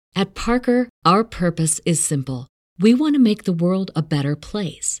At Parker, our purpose is simple. We want to make the world a better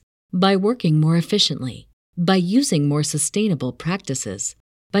place by working more efficiently, by using more sustainable practices,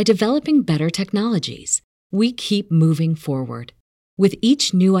 by developing better technologies. We keep moving forward. With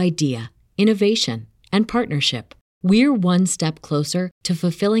each new idea, innovation, and partnership, we're one step closer to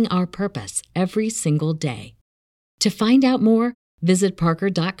fulfilling our purpose every single day. To find out more, visit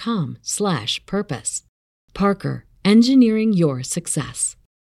parker.com/purpose. Parker, engineering your success.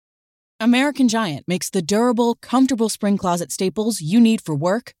 American Giant makes the durable, comfortable spring closet staples you need for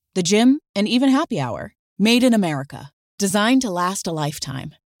work, the gym, and even happy hour. Made in America. Designed to last a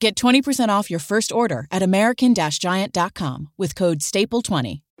lifetime. Get 20% off your first order at american-giant.com with code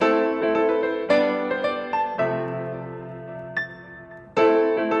STAPLE20.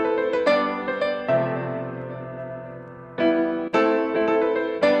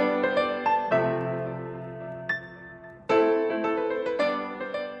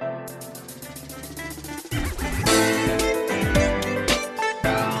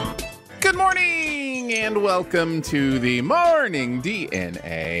 And welcome to the Morning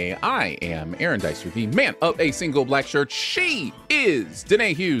DNA. I am Aaron Dicer, the man of a single black shirt. She is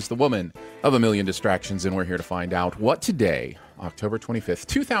Danae Hughes, the woman of a million distractions, and we're here to find out what today, October 25th,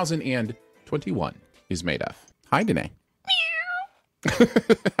 2021, is made of. Hi, Danae. Meow.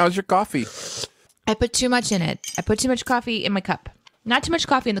 How's your coffee? I put too much in it. I put too much coffee in my cup. Not too much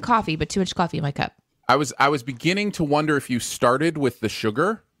coffee in the coffee, but too much coffee in my cup. I was beginning to wonder if you started with the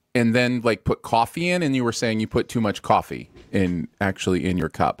sugar and then like put coffee in, and you were saying you put too much coffee in your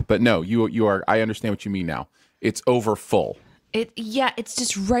cup. But no, you are, I understand what you mean now. It's over full. It's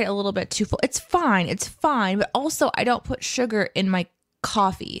just right a little bit too full. It's fine. But also I don't put sugar in my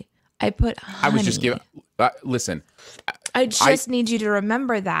coffee. I put honey. I was just giving, listen. I just need you to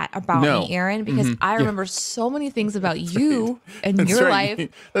remember that about me, Aaron, because I remember so many things about you and your life.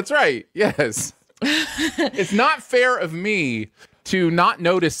 That's right. Yes. It's not fair of me to not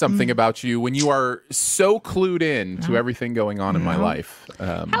notice something about you when you are so clued in to everything going on in my life.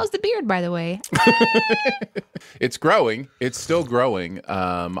 How's the beard, by the way? It's growing. It's still growing.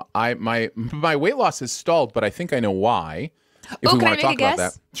 My weight loss has stalled, but I think I know why. If we want to talk about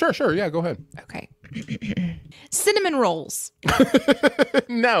that. Sure. Yeah, go ahead. Okay. Cinnamon rolls.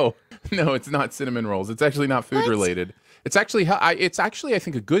 No, it's not cinnamon rolls. It's actually not food related. It's actually I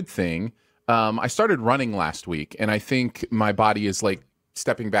think a good thing. I started running last week, and I think my body is like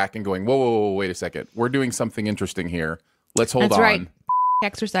stepping back and going, whoa, wait a second. We're doing something interesting here. Let's hold on. That's right.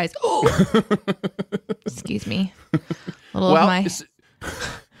 Exercise. Oh, excuse me. So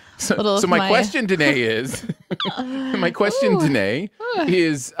my question, Danae, is, do we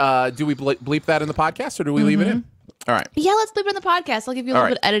bleep that in the podcast, or do we leave it in? All right. Yeah, let's bleep it in the podcast. I'll give you a little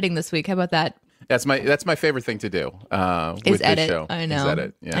bit of editing this week. How about that? That's my favorite thing to do with this show. I know. Is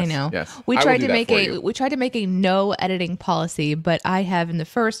edit. Yes. I know. Yes. We tried to make a no editing policy, but I have in the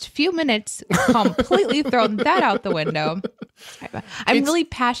first few minutes completely thrown that out the window. I'm really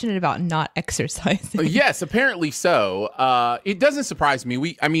passionate about not exercising. Yes, apparently so. It doesn't surprise me.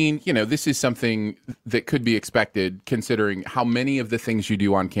 This is something that could be expected considering how many of the things you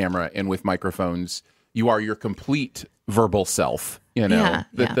do on camera and with microphones, you are your complete verbal self.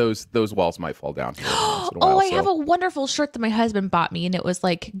 Those walls might fall down. I have a wonderful shirt that my husband bought me, and it was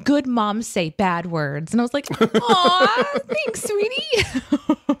like, "Good moms say bad words," and I was like, "Aw, thanks, sweetie."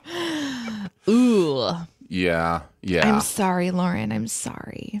 Ooh. Yeah. I'm sorry, Lauren. I'm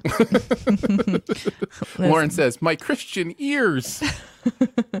sorry. Lauren says, "My Christian ears."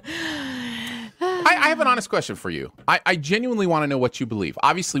 I have an honest question for you. I genuinely want to know what you believe.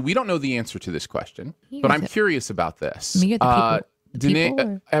 Obviously, we don't know the answer to this question, but I'm curious about this. Me or the people?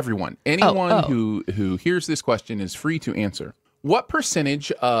 Danae, everyone, anyone who hears this question is free to answer. What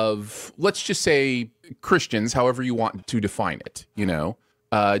percentage of, let's just say, Christians, however you want to define it, do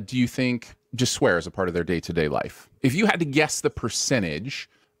you think just swear as a part of their day-to-day life? If you had to guess the percentage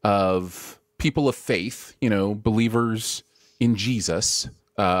of people of faith, believers in Jesus,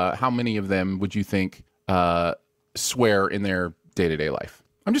 how many of them would you think swear in their day-to-day life?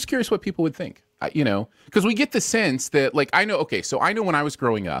 I'm just curious what people would think, because we get the sense that, I know when I was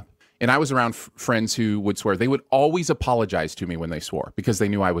growing up and I was around friends who would swear, they would always apologize to me when they swore because they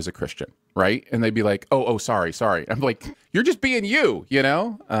knew I was a Christian, right? And they'd be like, oh, sorry. I'm like, you're just being you,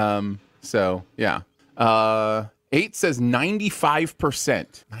 So, yeah. 8 says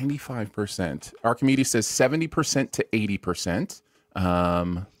 95%. 95%. Archimedes says 70% to 80%.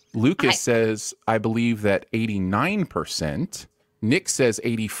 Lucas says, I believe that 89%. Nick says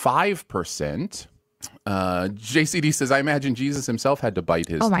 85%. JCD says, I imagine Jesus himself had to bite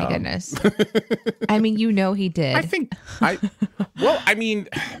his tongue. Goodness. He did. I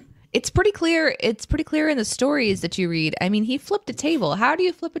it's pretty clear. It's pretty clear in the stories that you read. I mean, he flipped a table. How do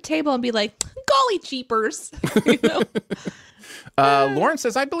you flip a table and be like, golly jeepers? You know? Lauren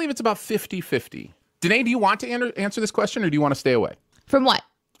says, I believe it's about 50-50. Danae, do you want to answer this question, or do you want to stay away? From what?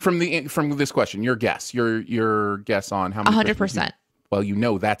 From this question, your guess. Your guess on how many 100%. Well, you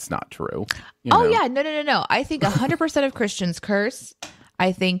know that's not true. Yeah. No. I think 100% of Christians curse.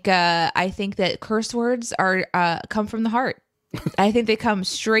 I think that curse words are come from the heart. I think they come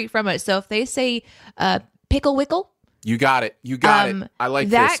straight from it. So if they say pickle wickle, you got it. I like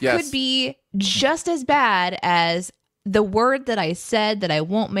that. this. Yes. Could be just as bad as the word that I said that I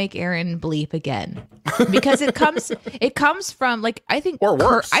won't make Aaron bleep again, because it comes from like, I think, or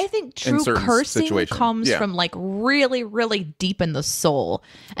worse. I think true cursing comes from like really, really deep in the soul.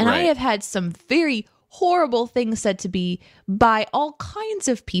 And I have had some very horrible things said to me by all kinds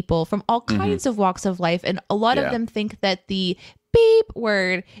of people from all kinds of walks of life. And a lot of them think that the beep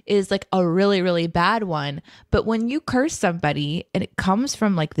word is like a really, really bad one. But when you curse somebody and it comes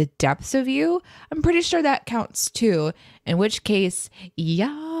from like the depths of you, I'm pretty sure that counts too. In which case,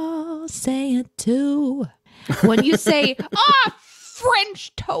 y'all say it too. When you say,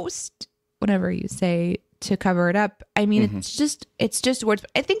 French toast, whatever you say to cover it up. I mean, it's just words.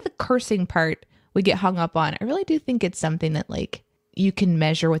 I think the cursing part we get hung up on. I really do think it's something that like you can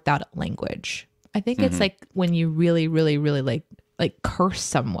measure without language. I think it's like when you really, really, really like curse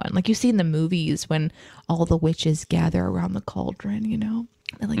someone, like you see in the movies when all the witches gather around the cauldron, you know,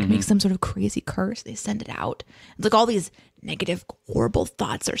 and like make some sort of crazy curse. They send it out. It's like all these negative, horrible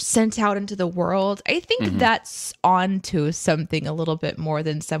thoughts are sent out into the world. I think that's onto something a little bit more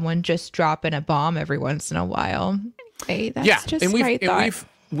than someone just dropping a bomb every once in a while. Hey, that's just my thought.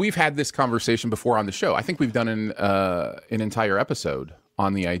 We've had this conversation before on the show. I think we've done an entire episode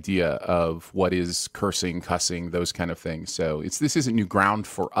on the idea of what is cursing, cussing, those kind of things. So this isn't new ground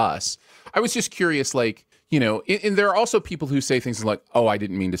for us. I was just curious, like, you know, and there are also people who say things like, oh, I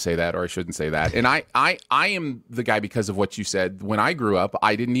didn't mean to say that, or I shouldn't say that. And I am the guy, because of what you said. When I grew up,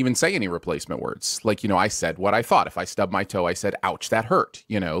 I didn't even say any replacement words. Like, you know, I said what I thought. If I stubbed my toe, I said, ouch, that hurt,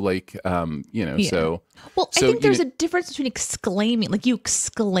 you know, like, so. Well, I think there's a difference between exclaiming, like you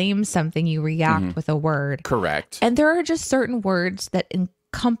exclaim something, you react with a word. Correct. And there are just certain words that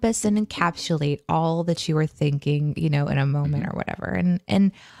encompass and encapsulate all that you were thinking, you know, in a moment or whatever.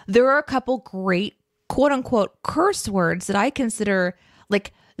 And there are a couple great quote unquote curse words that I consider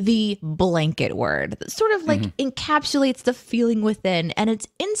like the blanket word that sort of like encapsulates the feeling within. And it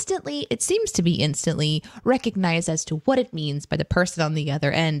seems to be instantly recognized as to what it means by the person on the other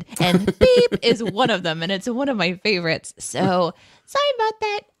end. And beep is one of them. And it's one of my favorites. So sorry about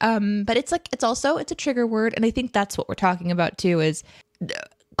that. But it's a trigger word. And I think that's what we're talking about too, is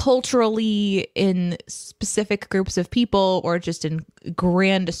culturally in specific groups of people or just in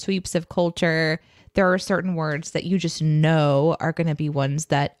grand sweeps of culture, there are certain words that you just know are going to be ones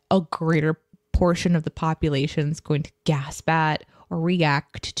that a greater portion of the population is going to gasp at or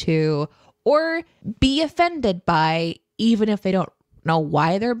react to or be offended by, even if they don't know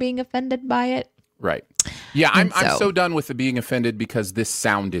why they're being offended by it. Right. Yeah, I'm so done with the being offended because this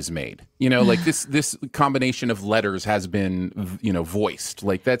sound is made. You know, like this combination of letters has been, you know, voiced.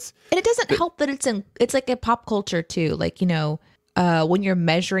 Like that's. And it doesn't help that it's like a pop culture too. Like, you know, when you're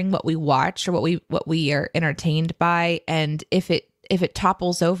measuring what we watch or what we are entertained by, and if it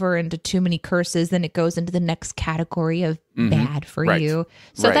topples over into too many curses, then it goes into the next category of bad for you.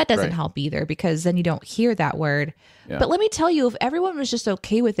 So that doesn't help either, because then you don't hear that word. Yeah. But let me tell you, if everyone was just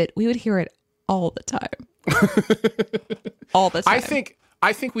okay with it, we would hear it all the time. All the time.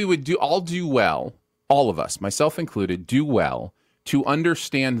 I think we would do well, all of us, myself included, do well to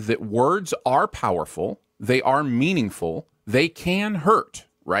understand that words are powerful, they are meaningful, they can hurt,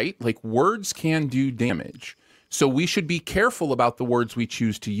 right? Like words can do damage. So we should be careful about the words we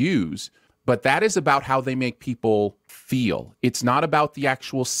choose to use, but that is about how they make people feel. It's not about the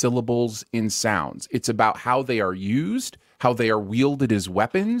actual syllables in sounds. It's about how they are used, how they are wielded as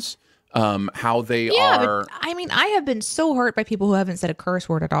weapons, how they are. But, I mean, I have been so hurt by people who haven't said a curse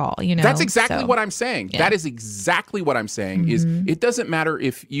word at all. You know, that's exactly what I'm saying. Yeah. That is exactly what I'm saying. Is it doesn't matter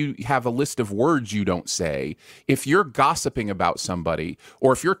if you have a list of words you don't say. If you're gossiping about somebody,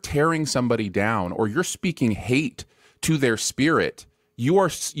 or if you're tearing somebody down, or you're speaking hate to their spirit, you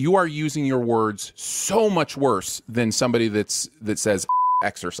are using your words so much worse than somebody that says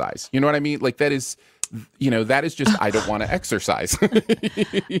exercise. You know what I mean? Like that is that is just, I don't want to exercise.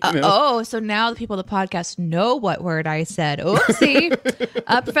 So now the people of the podcast know what word I said. Oopsie.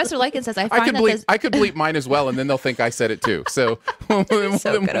 Professor Lycan says, I could bleep mine as well, and then they'll think I said it too. So, so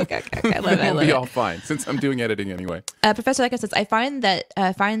good. Okay. We'll be all fine since I'm doing editing anyway. Professor Lycan says, I find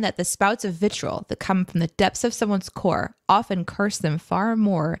that the spouts of vitriol that come from the depths of someone's core often curse them far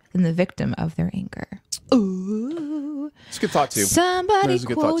more than the victim of their anger. Ooh. It's a good thought too. Somebody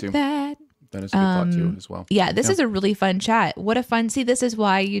quote that. That is a good thought too as well. Yeah, this is a really fun chat. What a fun, this is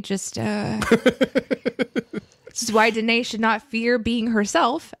why you just, this is why Danae should not fear being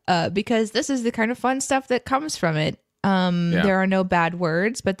herself, because this is the kind of fun stuff that comes from it. There are no bad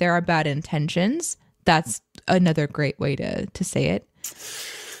words, but there are bad intentions. That's another great way to say it.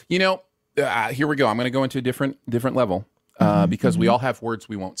 Here we go. I'm going to go into a different level because we all have words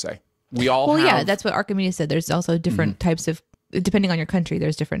we won't say. We all that's what Archimedes said. There's also different types of, depending on your country,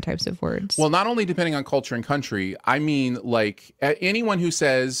 there's different types of words. Well, not only depending on culture and country, I mean, like anyone who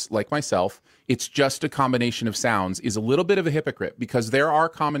says, like myself, it's just a combination of sounds is a little bit of a hypocrite, because there are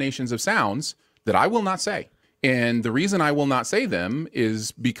combinations of sounds that I will not say. And the reason I will not say them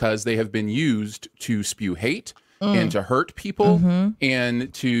is because they have been used to spew hate and to hurt people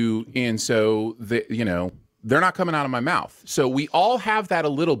and so they're not coming out of my mouth. So we all have that a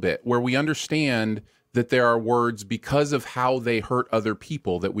little bit where we understand that there are words because of how they hurt other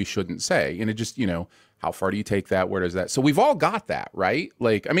people that we shouldn't say. And it just, how far do you take that? Where does that? So we've all got that, right?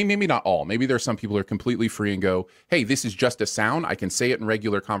 Like, I mean, maybe not all. Maybe there's some people who are completely free and go, hey, this is just a sound. I can say it in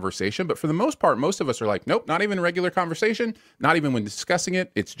regular conversation. But for the most part, most of us are like, nope, not even regular conversation. Not even when discussing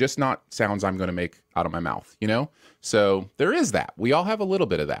it. It's just not sounds I'm going to make out of my mouth, So there is that. We all have a little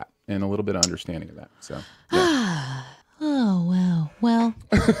bit of that and a little bit of understanding of that. So, yeah. Oh, well.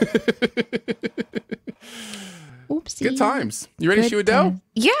 Oopsie. Good times. You ready to shoot a dough?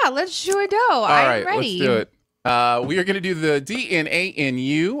 Yeah, let's shoot a dough. All right, ready. Let's do it. We are going to do the D, N, A, N,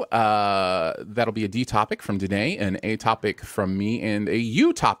 U. That'll be a D topic from Danae, an A topic from me, and a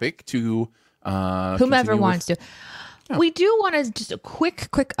U topic to whomever wants to. We do want to just a quick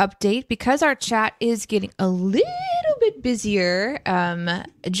update because our chat is getting a little bit busier.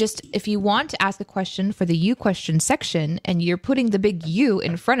 Just if you want to ask a question for the U question section and you're putting the big U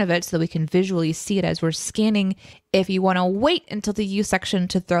in front of it so that we can visually see it as we're scanning. If you want to wait until the U section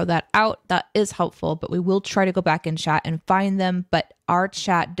to throw that out, that is helpful, but we will try to go back in chat and find them, but our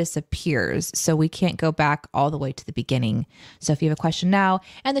chat disappears, so we can't go back all the way to the beginning. So if you have a question now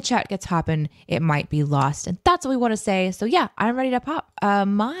and the chat gets hopping, it might be lost, and that's what we want to say. So yeah, I'm ready to pop.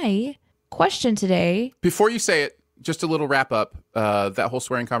 My question today. Before you say it, just a little wrap up. That whole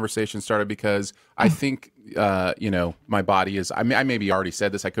swearing conversation started because I think, my body is, I maybe already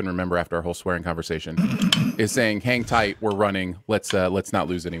said this, I couldn't remember after our whole swearing conversation, is saying, hang tight, we're running, let's not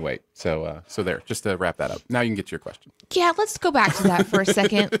lose any weight. So there, just to wrap that up. Now you can get to your question. Yeah, let's go back to that for a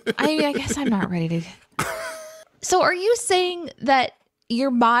second. I guess I'm not ready to. So are you saying that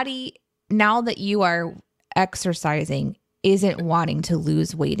your body, now that you are exercising, isn't wanting to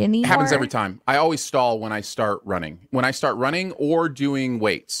lose weight anymore? Happens every time. I always stall when I start running. When I start running or doing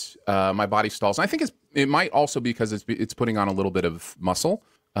weights, my body stalls. And I think it might also be because it's putting on a little bit of muscle.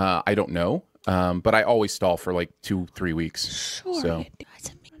 I don't know. But I always stall for like 2-3 weeks. Sure. So.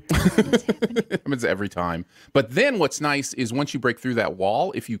 It happens every time. But then what's nice is once you break through that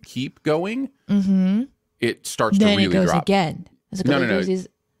wall, if you keep going, it starts to really drop. Then it goes again. No.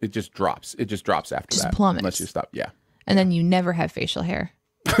 It just drops. It just drops after that. Plummets. Unless you stop. Yeah. And then you never have facial hair.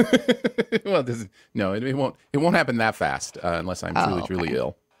 Well, it won't. It won't happen that fast unless I'm truly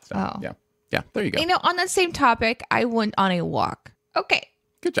ill. So, yeah. There you go. On that same topic, I went on a walk. Okay.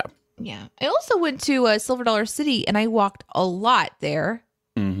 Good job. Yeah. I also went to Silver Dollar City, and I walked a lot there.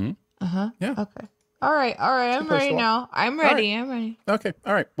 Mm-hmm. Yeah. Okay. All right. I'm ready now. I'm ready. Right. I'm ready. Okay.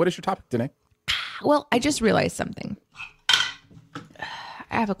 All right. What is your topic today? Well, I just realized something.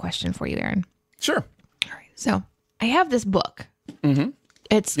 I have a question for you, Aaron. Sure. All right. So I have this book. Mm-hmm.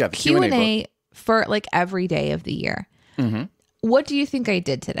 It's Q&A for like every day of the year. Mm-hmm. What do you think I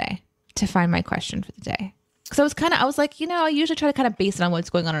did today to find my question for the day? Because I was like, I usually try to kind of base it on what's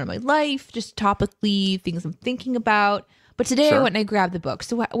going on in my life, just topically, things I'm thinking about. But today I went and I grabbed the book.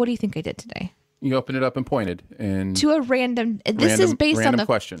 So what do you think I did today? You opened it up and pointed to a random. This is based on the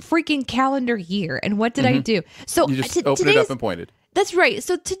question. Freaking calendar year. And what did I do? So you just opened it up and pointed. That's right.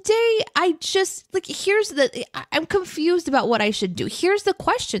 So today I just I'm confused about what I should do. Here's the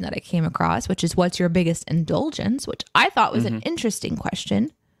question that I came across, which is what's your biggest indulgence, which I thought was an interesting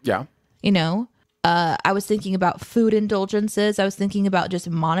question. Yeah. I was thinking about food indulgences. I was thinking about just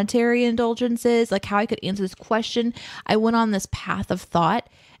monetary indulgences, like how I could answer this question. I went on this path of thought.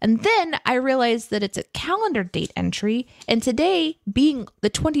 And then I realized that it's a calendar date entry. And today being the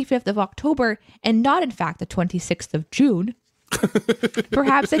 25th of October and not, in fact, the 26th of June,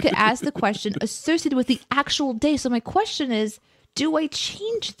 perhaps I could ask the question associated with the actual day. So my question is, do I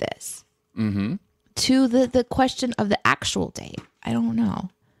change this to the question of the actual day? I don't know.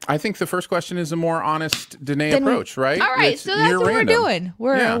 I think the first question is a more honest Danae approach, right? All right, so that's what we're doing.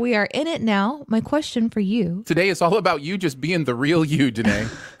 We are in it now. My question for you today is all about you just being the real you, Danae.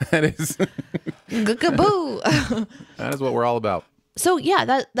 That is that is what we're all about. So yeah,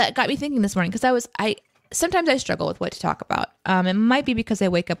 that got me thinking this morning because sometimes I struggle with what to talk about. It might be because I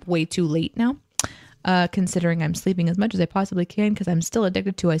wake up way too late now, considering I'm sleeping as much as I possibly can because I'm still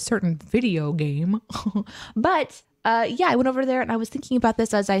addicted to a certain video game. But I went over there and I was thinking about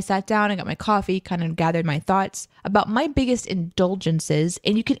this as I sat down and got my coffee, kind of gathered my thoughts about my biggest indulgences.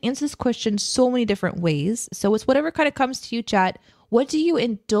 And you can answer this question so many different ways. So it's whatever kind of comes to you, chat. What do you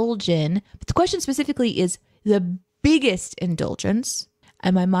indulge in? But the question specifically is the biggest indulgence.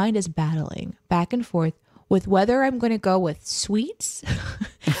 And my mind is battling back and forth with whether I'm going to go with sweets.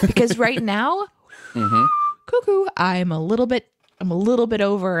 Because right now, cuckoo, I'm a little bit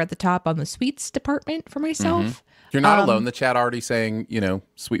over at the top on the sweets department for myself. You're not alone. The chat already saying,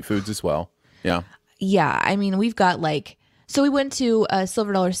 sweet foods as well. Yeah. Yeah. I mean, we've got so we went to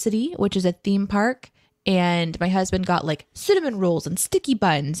Silver Dollar City, which is a theme park. And my husband got cinnamon rolls and sticky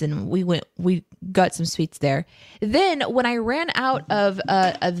buns, and we got some sweets there. Then when I ran out of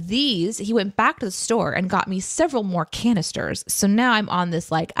these, he went back to the store and got me several more canisters. So now I'm on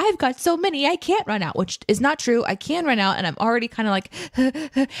this I've got so many I can't run out, which is not true. I can run out, and I'm already kind of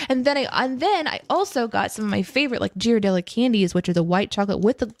and then I also got some of my favorite Ghirardelli candies, which are the white chocolate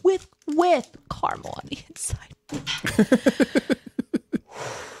with caramel on the inside.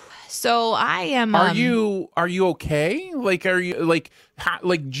 So I am. Are you okay? Are you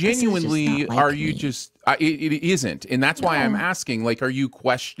genuinely? Are you just? It isn't, and that's why I'm asking. Are you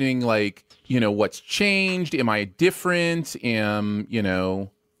questioning? What's changed? Am I different? I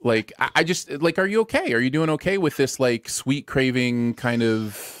just are you okay? Are you doing okay with this sweet craving kind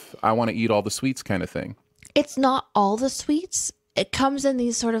of? I want to eat all the sweets kind of thing. It's not all the sweets. It comes in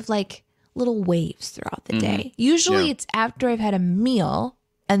these sort of little waves throughout the day. Usually, it's after I've had a meal.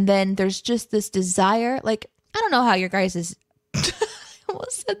 And then there's just this desire, I don't know how your guys is. I'm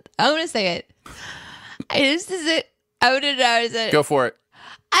going to say it. Go for it.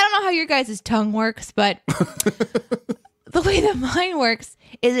 I don't know how your guys' tongue works, but the way that mine works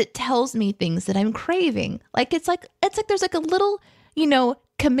is it tells me things that I'm craving. It's like there's a little,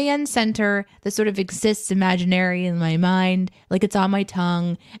 command center that sort of exists imaginary in my mind, it's on my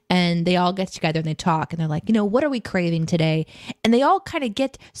tongue, and they all get together and they talk and they're like, what are we craving today? And they all kind of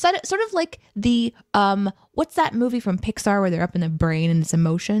get sort of like the what's that movie from Pixar where they're up in the brain and its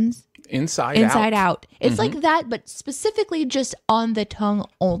emotions? Inside Out. It's like that, but specifically just on the tongue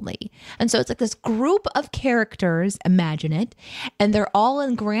only. And so it's this group of characters, imagine it, and they're all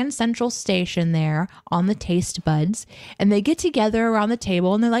in Grand Central Station there on the taste buds, and they get together around the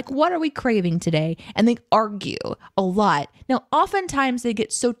table and they're like, what are we craving today? And they argue a lot. Now, oftentimes they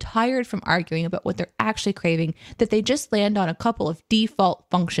get so tired from arguing about what they're actually craving that they just land on a couple of default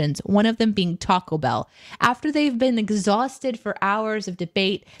functions, one of them being Taco Bell. After they've been exhausted for hours of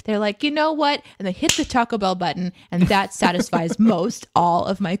debate, they're like, you know what? And they hit the Taco Bell button, and that satisfies most all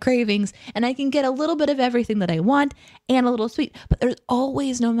of my cravings. And I can get a little bit of everything that I want and a little sweet. But there's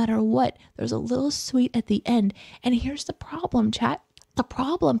always, no matter what, there's a little sweet at the end. And here's the problem, chat. The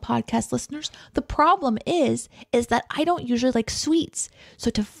problem, podcast listeners, the problem is that I don't usually like sweets. So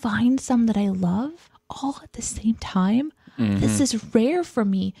to find some that I love all at the same time, this is rare for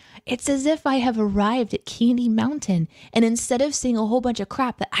me. It's as if I have arrived at Candy Mountain, and instead of seeing a whole bunch of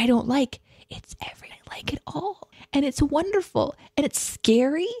crap that I don't like, it's everything. I like it all. And it's wonderful. And it's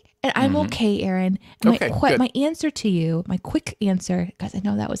scary. And I'm okay, Aaron. My answer to you, my quick answer, because I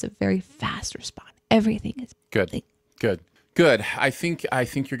know that was a very fast response. Everything is good. Good. I think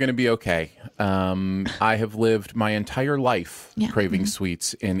you're going to be okay. I have lived my entire life craving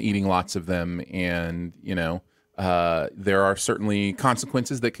sweets and eating lots of them. And, there are certainly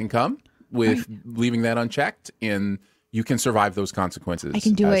consequences that can come with leaving that unchecked. And you can survive those consequences. I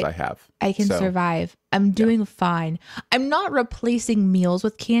can do it. I have. I can survive. I'm doing fine. I'm not replacing meals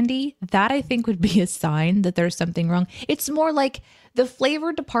with candy. That I think would be a sign that there's something wrong. It's more like the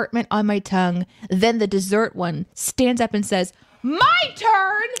flavor department on my tongue, then the dessert one stands up and says, "My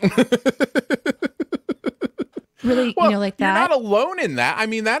turn." really, well, like you're that. not alone in that. I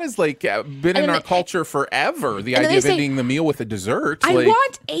mean, that has like been in our culture forever. The idea of ending the meal with a dessert. I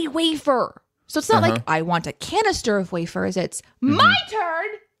want a wafer. So it's not like I want a canister of wafers. It's my turn.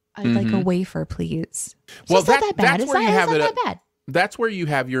 I'd like a wafer, please. So well, that's not that bad. That's where you have it. That bad. That's where you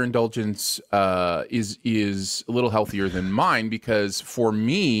have your indulgence is a little healthier than mine, because for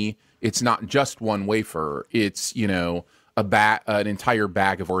me, it's not just one wafer. It's, an entire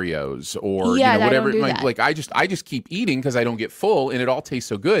bag of Oreos or whatever it might. Like I just keep eating because I don't get full, and it all tastes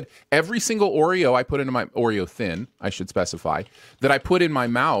so good. Every single Oreo I put into my Oreo thin, I should specify, that I put in my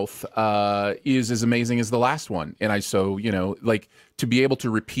mouth is as amazing as the last one. And like to be able to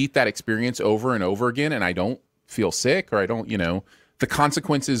repeat that experience over and over again, and I don't feel sick, or I don't, the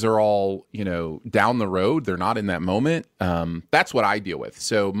consequences are all, down the road. They're not in that moment. That's what I deal with.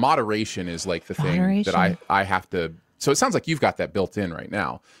 So moderation is like the thing that I have to. So it sounds like you've got that built in right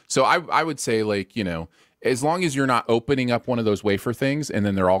now. So I would say, like, as long as you're not opening up one of those wafer things and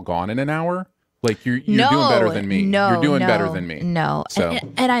then they're all gone in an hour, like you're doing better than me. You're doing better than me. No. So.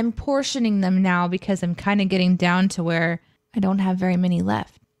 And I'm portioning them now because I'm kind of getting down to where I don't have very many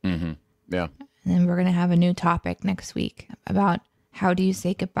left. Mm-hmm. Yeah. And then we're going to have a new topic next week about how do you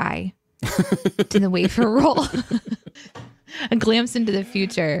say goodbye to the wafer roll? A glimpse into the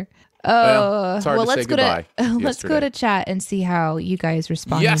future. Oh, well, let's go to chat and see how you guys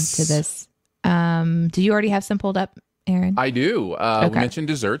responded to this. Do you already have some pulled up, Aaron? I do. We mentioned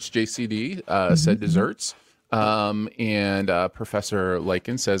desserts. JCD said desserts. And Professor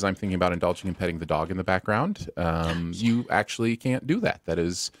Lakin says, I'm thinking about indulging in petting the dog in the background. You actually can't do that. That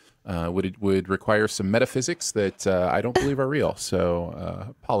is would require some metaphysics that I don't believe are real.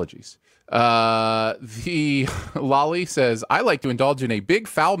 So apologies. The Lolly says, I like to indulge in a big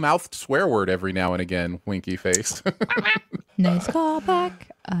foul-mouthed swear word every now and again. Winky face. Nice callback.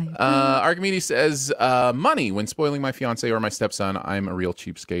 Archimedes says, money when spoiling my fiance or my stepson. I'm a real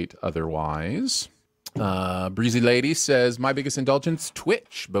cheapskate otherwise. Breezy Lady says, my biggest indulgence,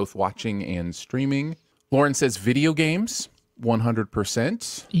 Twitch, both watching and streaming. Lauren says, video games,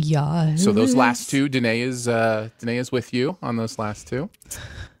 100%. Yeah. So those last two, Danae is with you on those last two.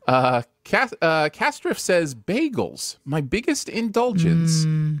 Castriff says bagels. My biggest indulgence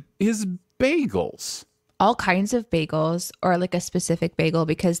is bagels. All kinds of bagels, or like a specific bagel,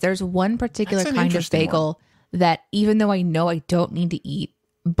 because there's one particular kind of bagel that, even though I know I don't need to eat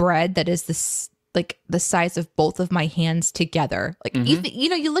bread that is the size of both of my hands together. Like,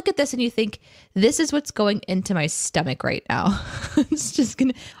 you look at this and you think, this is what's going into my stomach right now. It's just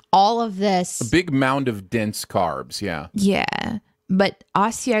all of this. A big mound of dense carbs. Yeah. Yeah. But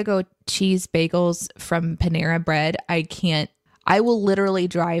Asiago cheese bagels from Panera Bread, I will literally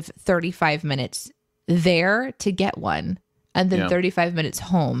drive 35 minutes there to get one, and then 35 minutes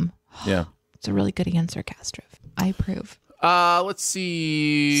home. Yeah. It's a really good answer, Castriff. I approve. Let's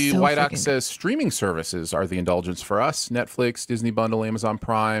see. So White Ox says streaming services are the indulgence for us. Netflix, Disney Bundle, Amazon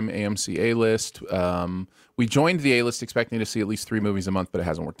Prime, AMC A-List. We joined the A-List expecting to see at least 3 movies a month, but it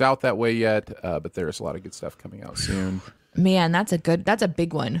hasn't worked out that way yet. But there's a lot of good stuff coming out soon. Man, that's a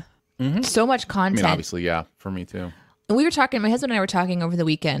big one. Mm-hmm. So much content. I mean, obviously, yeah, for me too. And we were talking, my husband and I were talking over the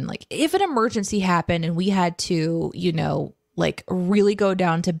weekend, like, if an emergency happened and we had to, like really go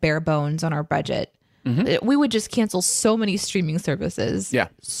down to bare bones on our budget, we would just cancel so many streaming services. Yeah.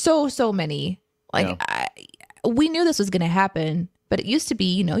 So many. Like, we knew this was going to happen, but it used to be,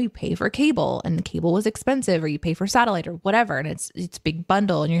 you pay for cable, and cable was expensive, or you pay for satellite or whatever. And it's big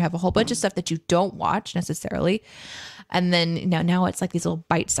bundle, and you have a whole bunch of stuff that you don't watch necessarily. And then now it's like these little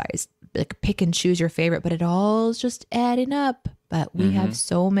bite-sized, like, pick and choose your favorite, but it all is just adding up. But we have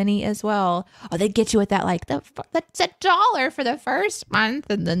so many as well. Oh, they get you with that, like, that's $1 for the first month.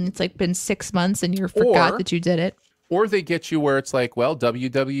 And then it's like been 6 months and you forgot that you did it. Or they get you where it's like, well,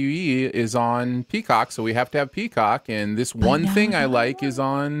 WWE is on Peacock, so we have to have Peacock. And this one thing I like is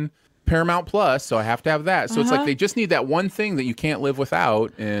on Paramount Plus, so I have to have that. So it's like they just need that one thing that you can't live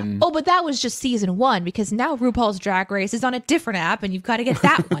without. And but that was just season 1, because now RuPaul's Drag Race is on a different app, and you've got to get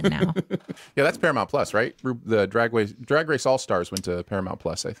that one now. Yeah, that's Paramount Plus, right? The Drag Race All Stars went to Paramount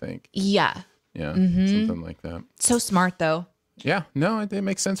Plus, I think. Yeah. Yeah, something like that. So smart, though. Yeah, no, it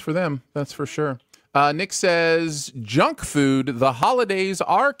makes sense for them. That's for sure. Nick says, junk food, the holidays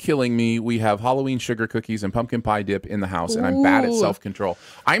are killing me. We have Halloween sugar cookies and pumpkin pie dip in the house, and I'm bad at self-control.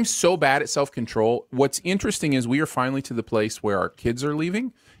 I'm so bad at self-control. What's interesting is we are finally to the place where our kids are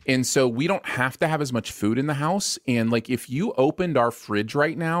leaving, And so we don't have to have as much food in the house. And like, if you opened our fridge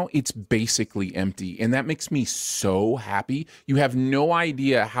right now, it's basically empty. And that makes me so happy. You have no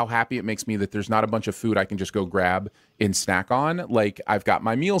idea how happy it makes me that there's not a bunch of food I can just go grab and snack on. Like, I've got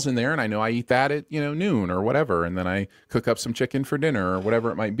my meals in there and I know I eat that at, noon or whatever. And then I cook up some chicken for dinner or whatever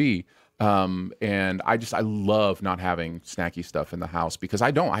it might be. And I love not having snacky stuff in the house because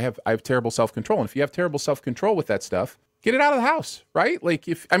I have terrible self-control. And if you have terrible self-control with that stuff, get it out of the house, right? Like,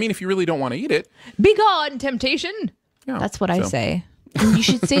 if you really don't want to eat it, be gone, temptation. Yeah, that's what I say. And you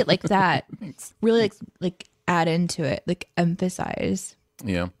should say it like that. Thanks. Really like add into it, like emphasize.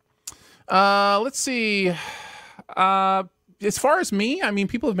 Yeah. Let's see. As far as me,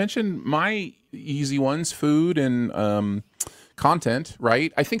 people have mentioned my easy ones, food and, content,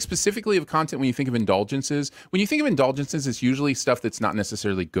 right? I think specifically of content when you think of indulgences. When you think of indulgences, it's usually stuff that's not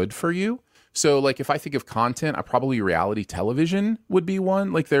necessarily good for you. So, like, if I think of content, probably reality television would be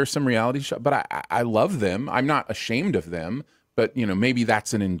one. Like, there's some reality show, but I love them. I'm not ashamed of them. But, maybe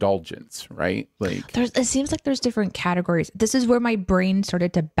that's an indulgence, right? Like, it seems like there's different categories. This is where my brain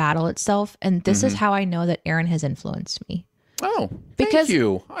started to battle itself, and this is how I know that Aaron has influenced me. Oh, thank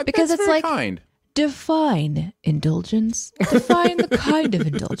you. Because that's it's very like kind. Define indulgence. Define the kind of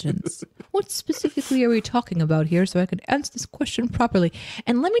indulgence. What specifically are we talking about here so I can answer this question properly?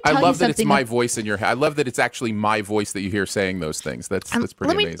 And let me tell you something. I love that it's my voice in your head. I love that it's actually my voice that you hear saying those things. That's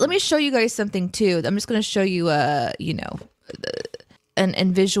pretty amazing. Let me show you guys something too. I'm just going to show you,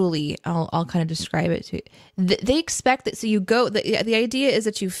 and visually, I'll kind of describe it to you. They expect that, so you go, the idea is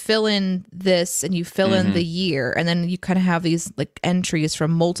that you fill in this and you fill in the year, and then you kind of have these like entries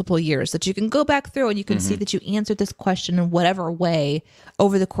from multiple years that you can go back through and you can see that you answered this question in whatever way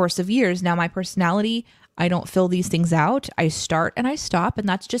over the course of years. Now, my personality, I don't fill these things out. I start and I stop, and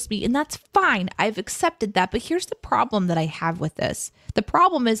that's just me, and that's fine. I've accepted that. But here's the problem that I have with this. The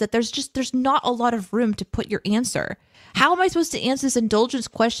problem is that there's not a lot of room to put your answer. How am I supposed to answer this indulgence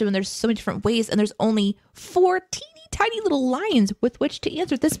question when there's so many different ways and there's only 4 teeny tiny little lines with which to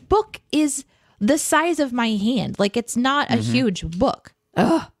answer? This book is the size of my hand. Like, it's not a huge book.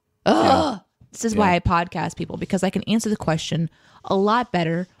 This is why I podcast, people, because I can answer the question a lot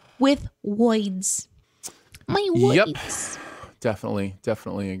better with words. My words. Yep.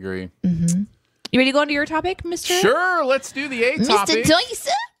 Definitely agree. You ready to go into your topic, Mr.? Sure, let's do the A topic. Mr.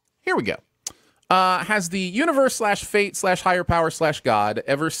 Dyson? Here we go. Has the universe / fate / higher power / God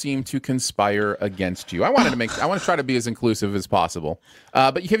ever seemed to conspire against you? I want to try to be as inclusive as possible.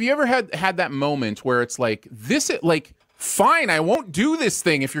 But have you ever had that moment where it's like, fine, I won't do this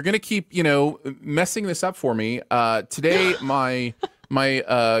thing if you're going to keep, messing this up for me. Today, my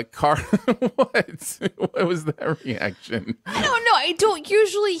car, what was that reaction? I don't know. I don't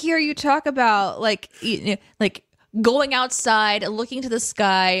usually hear you talk about like going outside and looking to the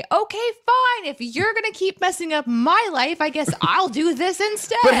sky. Okay, fine. If you're going to keep messing up my life, I guess I'll do this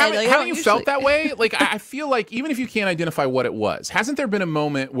instead. But haven't you felt that way? Like, I feel like even if you can't identify what it was, hasn't there been a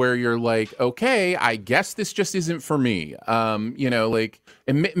moment where you're like, okay, I guess this just isn't for me? And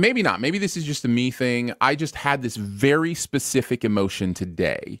maybe not. Maybe this is just a me thing. I just had this very specific emotion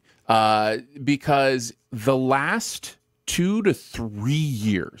today because the last 2 to 3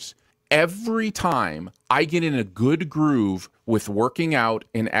 years, every time I get in a good groove with working out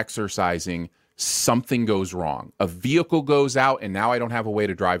and exercising, something goes wrong. A vehicle goes out and now I don't have a way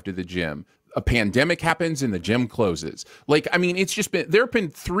to drive to the gym. A pandemic happens and the gym closes. It's just there have been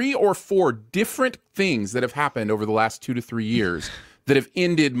 3 or 4 different things that have happened over the last 2 to 3 years that have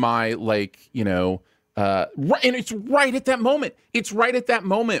ended my and it's right at that moment. It's right at that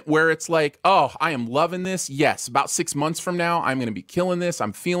moment where it's like, oh, I am loving this. Yes, about 6 months from now, I'm going to be killing this.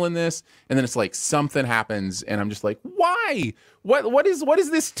 I'm feeling this. And then it's like something happens and I'm just like, why? What is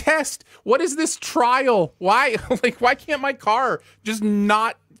this test? What is this trial? Why? Why can't my car just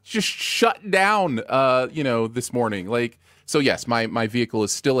shut down, this morning? So yes, my vehicle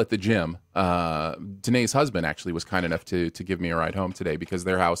is still at the gym. Danae's husband actually was kind enough to give me a ride home today because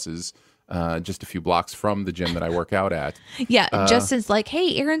their house is just a few blocks from the gym that I work out at. Yeah, Justin's like,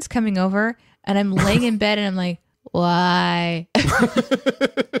 hey, Aaron's coming over. And I'm laying in bed and I'm like, why?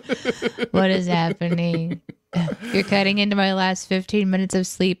 What is happening? You're cutting into my last 15 minutes of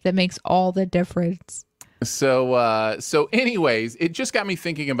sleep. That makes all the difference. So anyways, it just got me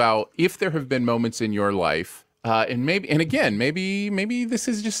thinking about if there have been moments in your life, and maybe this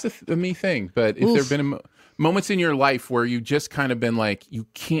is just a me thing, but if there have been moments in your life where you just kind of been like, you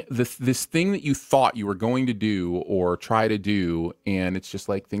can't, this thing that you thought you were going to do or try to do, and it's just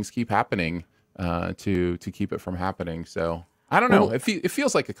like things keep happening to keep it from happening. So I don't know. It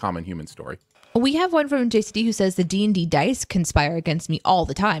feels like a common human story. We have one from JCD who says the D&D dice conspire against me all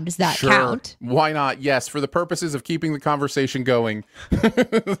the time. Does that count? Why not? Yes, for the purposes of keeping the conversation going.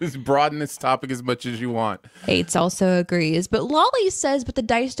 Let's broaden this topic as much as you want. Ates also agrees. But Lolly says, but the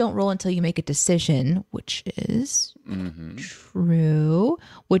dice don't roll until you make a decision, which is true.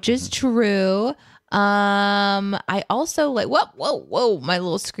 Which is true. I also like, whoa. My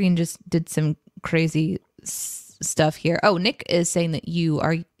little screen just did some crazy stuff here. Oh, Nick is saying that you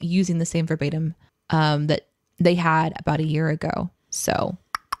are using the same verbatim that they had about a year ago. So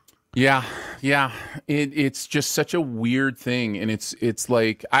yeah, it's just such a weird thing, and it's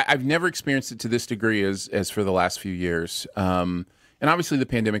like I've never experienced it to this degree as for the last few years. And obviously the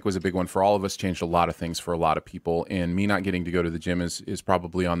pandemic was a big one for all of us, changed a lot of things for a lot of people, and me not getting to go to the gym is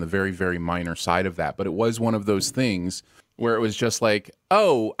probably on the very, very minor side of that. But it was one of those things where it was just like,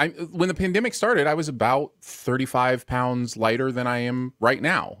 when the pandemic started, I was about 35 pounds lighter than I am right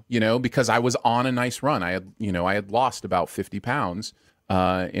now, because I was on a nice run. I had lost about 50 pounds,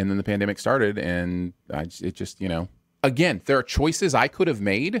 and then the pandemic started, and it just, again, there are choices I could have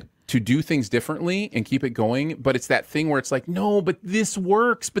made to do things differently and keep it going. But it's that thing where it's like, no, but this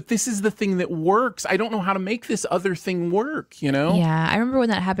works. But this is the thing that works. I don't know how to make this other thing work, Yeah, I remember when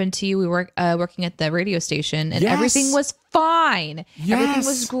that happened to you. We were working at the radio station and everything was fine. Yes. Everything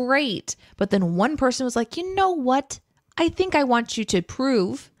was great. But then one person was like, you know what? I think I want you to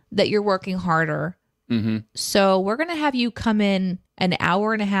prove that you're working harder. Mm-hmm. So we're going to have you come in an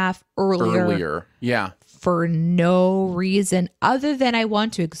hour and a half earlier. Yeah. For no reason other than I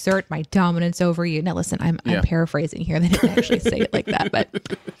want to exert my dominance over you. Now, listen, I'm paraphrasing here. They didn't actually say it like that, but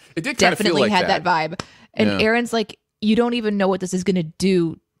it did definitely kind of feel like had that vibe. And Aaron's like, you don't even know what this is going to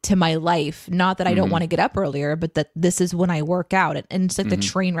do to my life. Not that I don't want to get up earlier, but that this is when I work out. And it's like the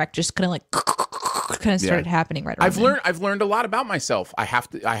train wreck just kind of started happening right around I've learned a lot about myself. I have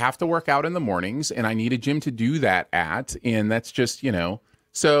to work out in the mornings, and I need a gym to do that at, and that's just,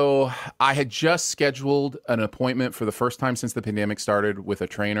 So I had just scheduled an appointment for the first time since the pandemic started with a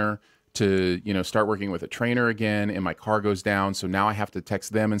trainer to, start working with a trainer again, and my car goes down. So now I have to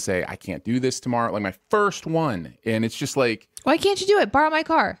text them and say, I can't do this tomorrow. Like my first one. And it's just like, why can't you do it? Borrow my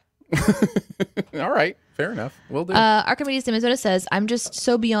car. All right. Fair enough. We'll do. Archimedes de Minnesota says, I'm just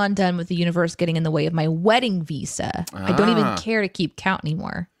so beyond done with the universe getting in the way of my wedding visa. I don't even care to keep count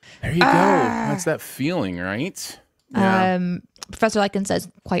anymore. There you go. That's that feeling, right? Yeah. Professor Lycan says,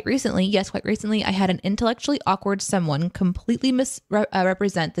 quite recently, I had an intellectually awkward someone completely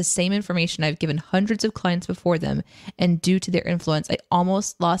misrepresent the same information I've given hundreds of clients before them. And due to their influence, I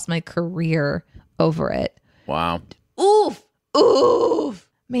almost lost my career over it. Wow. Oof.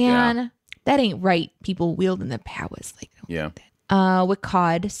 Man, that ain't right. People wielding the powers.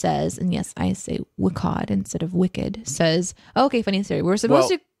 Wickod says, and yes, I say Wickod instead of wicked, says, okay, funny story. We're supposed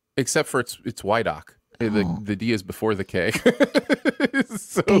to. Except for it's YDoc. The D is before the K.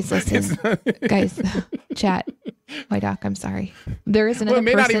 So guys, listen. Guys, chat. YDoc, I'm sorry. There is another person.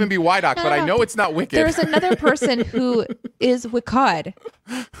 Well, it may not even be YDoc, but I know it's not wicked. There's another person who is Wickod.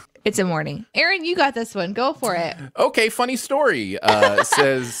 It's a morning. Aaron, you got this one. Go for it. Okay, funny story,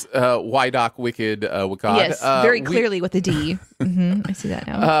 says YDoc Wicked Wickod. Yes, very clearly with the D. I see that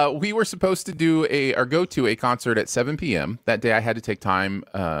now. We were supposed to go to a concert at 7 p.m. That day I had to take time.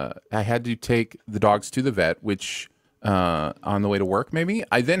 I had to take the dogs to the vet, which on the way to work maybe.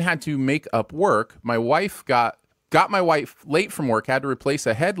 I then had to make up work. My wife got my wife late from work, had to replace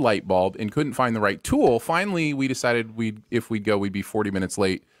a headlight bulb and couldn't find the right tool. Finally, we decided if we'd go, we'd be 40 minutes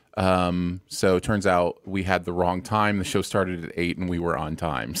late. So it turns out we had the wrong time. The show started at 8 and we were on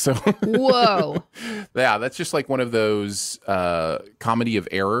time. So whoa. Yeah, that's just like one of those comedy of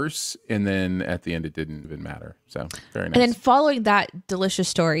errors. And then at the end, it didn't even matter. So very nice. And then following that delicious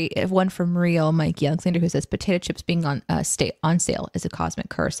story, one from real Mikey Alexander, who says potato chips being on sale is a cosmic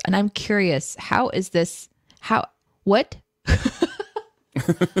curse. And I'm curious, what?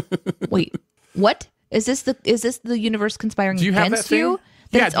 Wait, what? Is this the universe conspiring against you?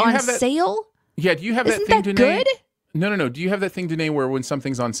 That it's on sale? Yeah, do you have Isn't that thing, that Danae? good? No. Do you have that thing, Danae, where when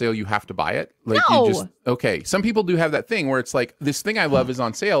something's on sale, you have to buy it? No. Okay. Some people do have that thing where it's like, this thing I love is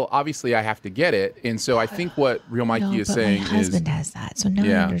on sale. Obviously, I have to get it. And so I think what Real Mikey is saying is... my husband has that, so now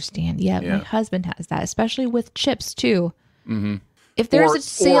I understand. Yeah, my husband has that, especially with chips, too. Mm-hmm. If there's a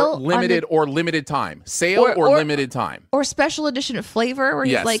sale... Or limited time. Sale or limited time. Or special edition flavor where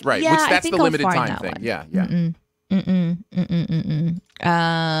he's like, right. Yeah, Which that's I think the I'll limited find time that thing. One. Yeah.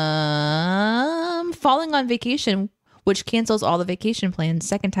 Falling on vacation, which cancels all the vacation plans.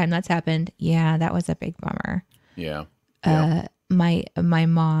 Second time that's happened. Yeah, that was a big bummer. Yeah. My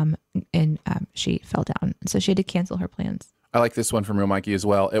mom, and she fell down, so she had to cancel her plans. I like this one from Real Mikey as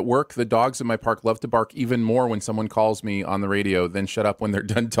well. At work, the dogs in my park love to bark even more when someone calls me on the radio, then shut up when they're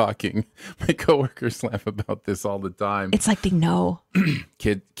done talking. My coworkers laugh about this all the time. It's like they know.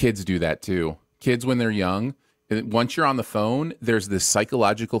 Kids do that too. Kids, when they're young, once you're on the phone, there's this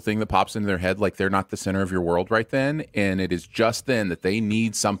psychological thing that pops into their head like they're not the center of your world right then. And it is just then that they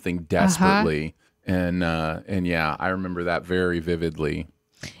need something desperately. And yeah, I remember that very vividly.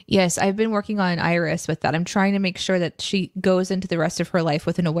 Yes, I've been working on Iris with that. I'm trying to make sure that she goes into the rest of her life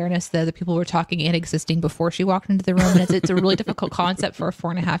with an awareness that the people were talking and existing before she walked into the room. And it's a really difficult concept for a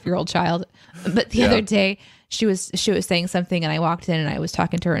 4.5-year-old child. But the other day, she was saying something, and I walked in and I was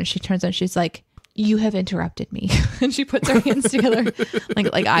talking to her, and she turns on, she's like, "You have interrupted me." And she puts her hands together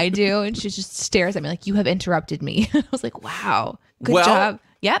like I do, and she just stares at me like, "You have interrupted me." I was like, "Wow, good job."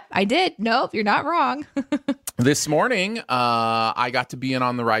 Yep, I did. Nope, you're not wrong. This morning, I got to be in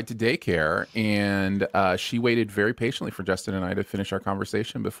on the ride to daycare, and she waited very patiently for Justin and I to finish our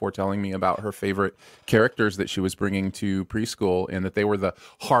conversation before telling me about her favorite characters that she was bringing to preschool, and that they were the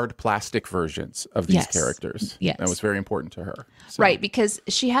hard plastic versions of these characters. Yes. That was very important to her. So. Right, because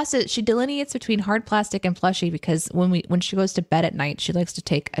she delineates between hard plastic and plushie, because when she goes to bed at night, she likes to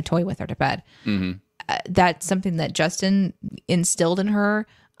take a toy with her to bed. Mm-hmm. That's something that Justin instilled in her.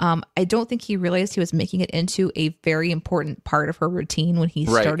 I don't think he realized he was making it into a very important part of her routine when he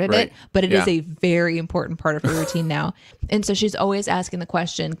started it, but it is a very important part of her routine now. And so she's always asking the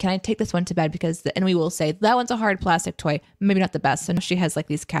question, "Can I take this one to bed?" And we will say, "That one's a hard plastic toy, maybe not the best." So she has like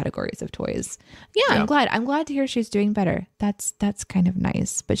these categories of toys. Yeah. I'm glad to hear she's doing better. That's kind of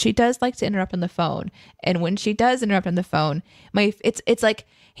nice. But she does like to interrupt on the phone. And when she does interrupt on the phone, it's like,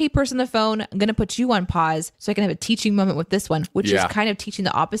 "Hey, person on the phone, I'm going to put you on pause so I can have a teaching moment with this one," which is kind of teaching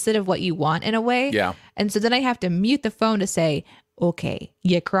the opposite of what you want in a way. Yeah. And so then I have to mute the phone to say, "Okay,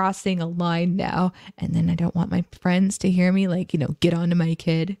 you're crossing a line now. And then I don't want my friends to hear me, like, get on to my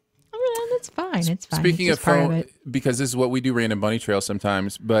kid." That's fine. It's fine. Speaking of phone, because this is what we do, Random Bunny Trail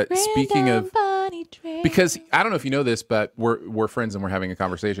sometimes. But speaking of, because I don't know if you know this, but we're friends and we're having a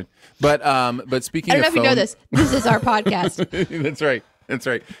conversation. But speaking of, I don't know if you know this. This is our podcast. That's right. That's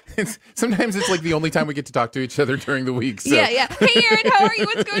right. Sometimes it's like the only time we get to talk to each other during the week. So. Yeah. Hey, Aaron, how are you?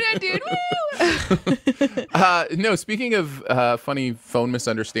 What's going on, dude? No, speaking of funny phone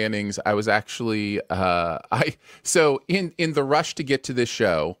misunderstandings, I was actually so in the rush to get to this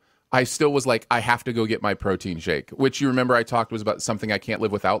show, I still was like, I have to go get my protein shake, which you remember I talked was about something I can't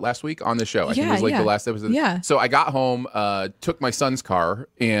live without last week on the show. I think it was like the last episode. Yeah. So I got home, took my son's car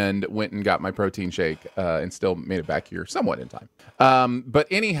and went and got my protein shake and still made it back here somewhat in time. But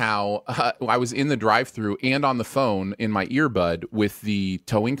anyhow, I was in the drive-thru and on the phone in my earbud with the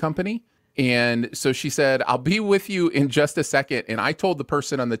towing company. And so she said, "I'll be with you in just a second." And I told the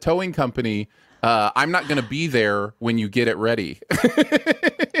person on the towing company, "I'm not going to be there when you get it ready."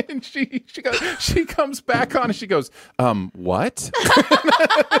 And she comes back on and she goes, "What?"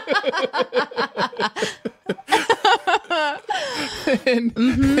 and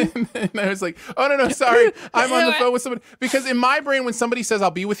I was like, "Oh, no, sorry. I'm on the phone with somebody." Because in my brain, when somebody says,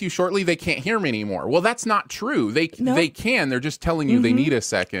 "I'll be with you shortly," they can't hear me anymore. Well, that's not true. They can. They're just telling you they need a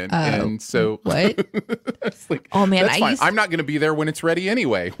second. And so what? It's like, oh, man. That's fine. I'm not going to be there when it's ready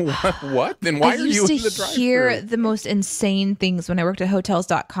anyway. What? Then why are you in the drive-thru? I used to hear the most insane things when I worked at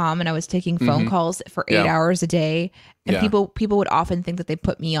Hotels.com and I was taking phone calls for 8 hours a day. And people would often think that they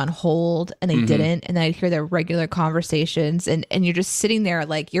put me on hold and they didn't. And then I'd hear their regular conversations and you're just sitting there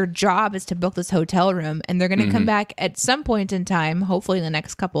like your job is to book this hotel room and they're going to come back at some point in time, hopefully in the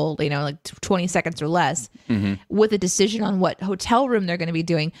next couple, like 20 seconds or less with a decision on what hotel room they're going to be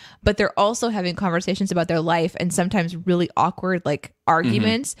doing. But they're also having conversations about their life and sometimes really awkward like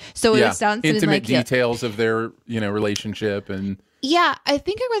arguments. So it sounds intimate like details of their, relationship. And I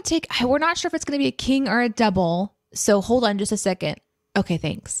think I'm going to we're not sure if it's going to be a king or a double. So hold on just a second. Okay,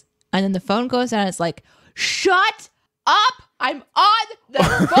 thanks. And then the phone goes down. It's like, "Shut up. I'm on the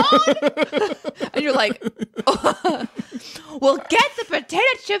phone." And you're like, "We'll get the potato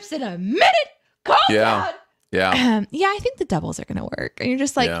chips in a minute. Calm down." Yeah. I think the doubles are going to work. And you're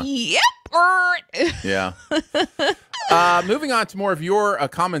just like, "Yep." Yeah. Moving on to more of your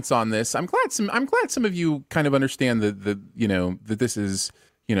comments on this. I'm glad some of you kind of understand that this is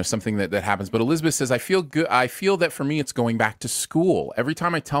something that happens. But Elizabeth says, I feel good. I feel that for me, it's going back to school. Every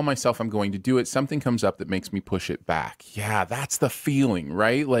time I tell myself I'm going to do it, something comes up that makes me push it back. Yeah, that's the feeling,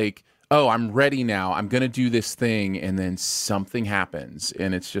 right? Like, oh, I'm ready now. I'm going to do this thing. And then something happens.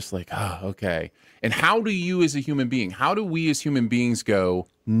 And it's just like, oh, okay. And how do you as a human being, how do we as human beings go,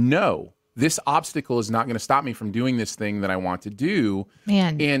 no, this obstacle is not going to stop me from doing this thing that I want to do.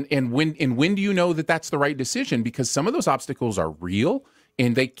 Man. And when do you know that that's the right decision? Because some of those obstacles are real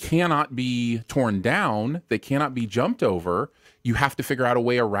and they cannot be torn down. They cannot be jumped over. You have to figure out a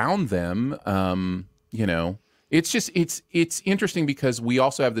way around them. It's interesting because we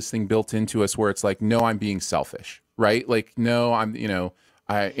also have this thing built into us where it's like, no, I'm being selfish, right? Like, no,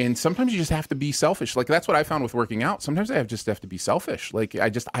 and sometimes you just have to be selfish. Like, that's what I found with working out. Sometimes I just have to be selfish. Like, I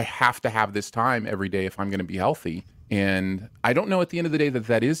have to have this time every day if I'm going to be healthy. And I don't know at the end of the day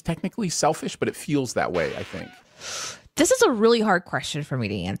that is technically selfish, but it feels that way, I think. This is a really hard question for me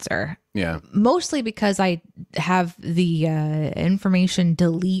to answer. Yeah. Mostly because I have the information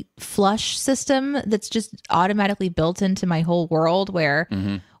delete flush system that's just automatically built into my whole world where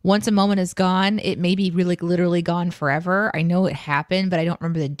once a moment is gone, it may be really literally gone forever. I know it happened, but I don't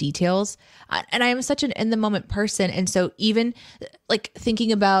remember the details. And I am such an in the moment person. And so even like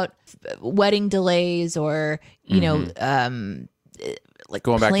thinking about wedding delays or, like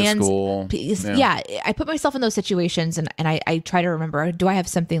going plans, back to school. Yeah, I put myself in those situations and I try to remember, do I have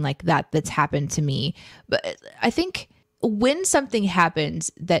something like that's happened to me? But I think when something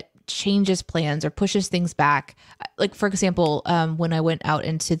happens that changes plans or pushes things back, like for example, when I went out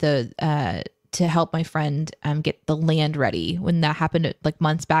into the to help my friend get the land ready, when that happened like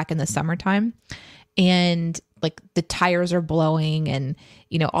months back in the summertime, and like the tires are blowing and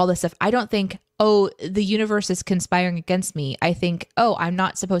all this stuff, I don't think, oh, the universe is conspiring against me. I think, oh, I'm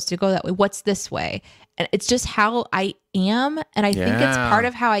not supposed to go that way. What's this way? And it's just how I am. And I think it's part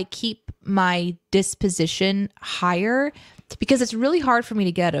of how I keep my disposition higher, because it's really hard for me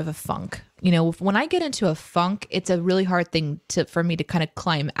to get out of a funk. When I get into a funk, it's a really hard thing for me to kind of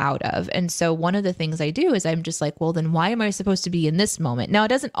climb out of. And so one of the things I do is I'm just like, well, then why am I supposed to be in this moment? Now, it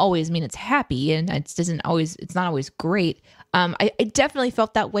doesn't always mean it's happy, and it's not always great. I definitely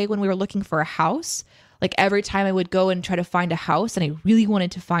felt that way when we were looking for a house. Like every time I would go and try to find a house and I really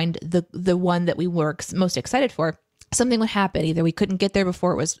wanted to find the one that we were most excited for, something would happen. Either we couldn't get there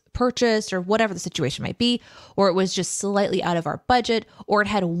before it was purchased or whatever the situation might be, or it was just slightly out of our budget, or it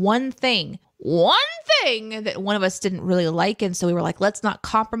had one thing that one of us didn't really like. And so we were like, let's not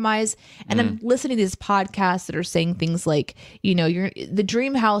compromise. And I'm listening to these podcasts that are saying things like, the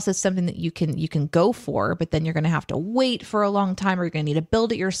dream house is something that you can go for, but then you're going to have to wait for a long time, or you're going to need to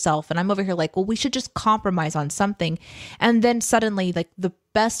build it yourself. And I'm over here like, well, we should just compromise on something. And then suddenly, like the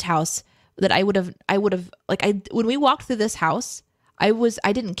best house that I would have when we walked through this house, I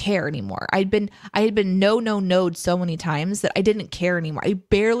didn't care anymore. I had been no so many times that I didn't care anymore. I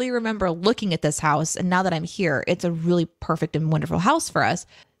barely remember looking at this house. And now that I'm here, it's a really perfect and wonderful house for us.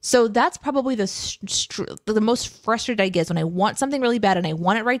 So that's probably the most frustrated I get, is when I want something really bad and I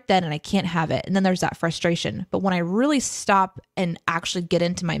want it right then and I can't have it. And then there's that frustration. But when I really stop and actually get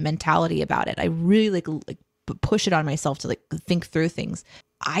into my mentality about it, I really like push it on myself to like think through things.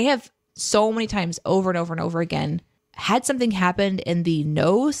 I have so many times over and over and over again had something happen in the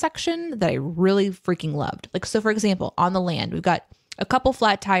no section that I really freaking loved. Like, so for example, on the land, we've got a couple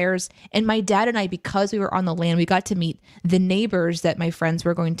flat tires, and my dad and I, because we were on the land, we got to meet the neighbors that my friends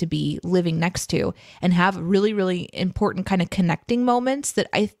were going to be living next to and have really, really important kind of connecting moments that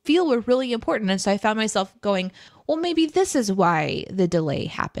I feel were really important. And so I found myself going, well, maybe this is why the delay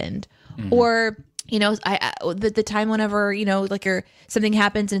happened. Or the time whenever, like something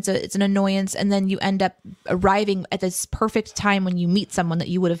happens and it's an annoyance, and then you end up arriving at this perfect time when you meet someone that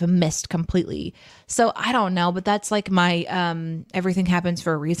you would have missed completely. So I don't know, but that's like my everything happens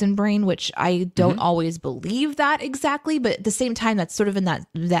for a reason brain, which I don't always believe that exactly, but at the same time, that's sort of in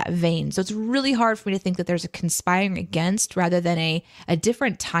that vein. So it's really hard for me to think that there's a conspiring against rather than a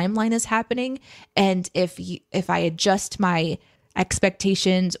different timeline is happening. And if I adjust my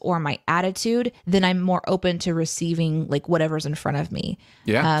expectations or my attitude, then I'm more open to receiving like whatever's in front of me.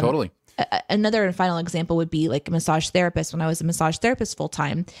 Yeah, totally. Another and final example would be like a massage therapist. When I was a massage therapist full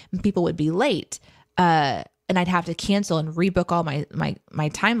time, people would be late, and I'd have to cancel and rebook all my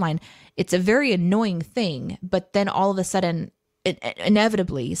timeline. It's a very annoying thing, but then all of a sudden,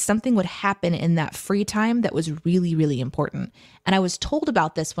 inevitably, something would happen in that free time that was really, really important. And I was told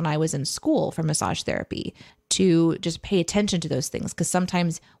about this when I was in school for massage therapy, to just pay attention to those things. Because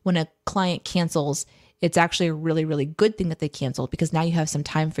sometimes when a client cancels, it's actually a really, really good thing that they canceled, because now you have some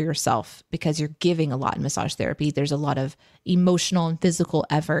time for yourself, because you're giving a lot in massage therapy. There's a lot of emotional and physical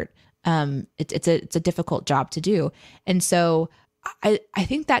effort. It's a difficult job to do. And so I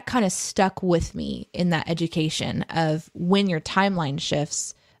think that kind of stuck with me in that education of when your timeline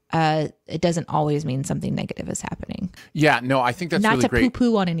shifts, it doesn't always mean something negative is happening. Yeah, no, I think that's not really to great.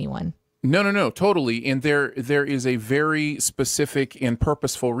 poo-poo on anyone. No, totally. And there is a very specific and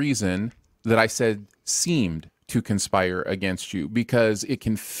purposeful reason that I said seemed to conspire against you, because it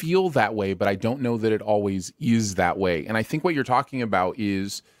can feel that way, but I don't know that it always is that way. And I think what you're talking about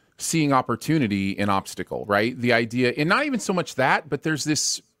is seeing opportunity in obstacle, right? The idea, and not even so much that, but there's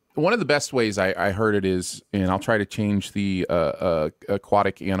this, one of the best ways I heard it is, and I'll try to change the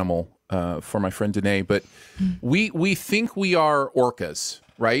aquatic animal for my friend Danae, but we think we are orcas,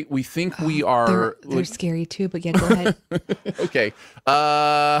 right? We think we are. They're scary too, but yeah, go ahead. Okay.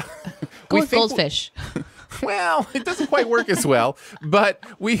 Go with goldfish. Well, it doesn't quite work as well, but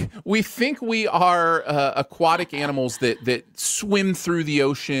we think we are aquatic animals that swim through the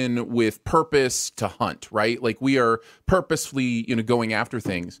ocean with purpose to hunt, right? Like we are purposefully, going after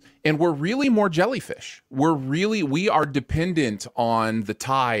things, and we're really more jellyfish. We are dependent on the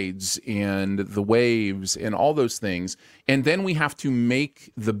tides and the waves and all those things, and then we have to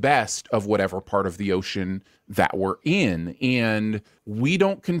make the best of whatever part of the ocean that we're in, and we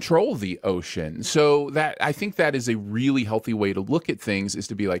don't control the ocean. So that, I think that is a really healthy way to look at things, is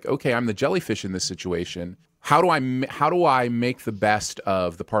to be like, okay, I'm the jellyfish in this situation. How do I make the best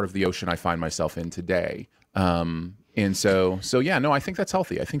of the part of the ocean I find myself in today? And so yeah, no, I think that's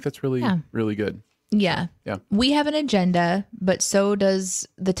healthy. I think that's really, really good. Yeah. Yeah. We have an agenda, but so does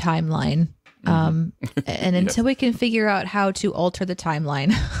the timeline. And until we can figure out how to alter the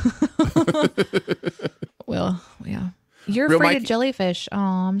timeline. Well, yeah. You're Real afraid Mikey. of jellyfish. Oh,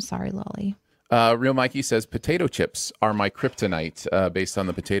 I'm sorry, Lolly. Real Mikey says, potato chips are my kryptonite, based on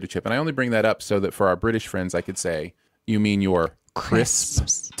the potato chip. And I only bring that up so that for our British friends, I could say, you mean your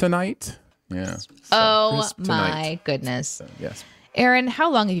crisps tonight? Yeah. Oh, crisp my tonight. goodness. So, yes. Aaron,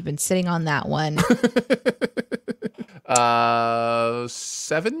 how long have you been sitting on that one?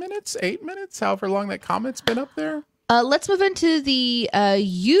 7 minutes, 8 minutes, however long that comment's been up there. Let's move into the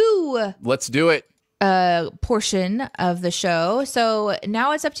you Let's do it. portion of the show. So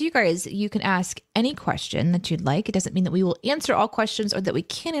now it's up to you guys. You can ask any question that you'd like. It doesn't mean that we will answer all questions or that we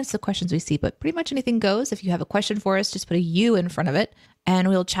can't answer the questions we see, but pretty much anything goes. If you have a question for us, just put a you in front of it and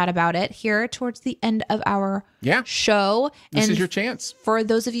we'll chat about it here towards the end of our show. This is your chance. For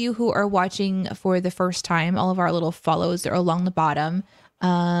those of you who are watching for the first time, all of our little follows are along the bottom.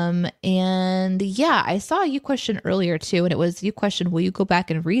 And yeah, I saw a you question earlier too, and it was you question, will you go back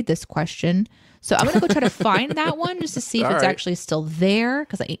and read this question? So I'm going to go try to find that one just to see if it's actually still there,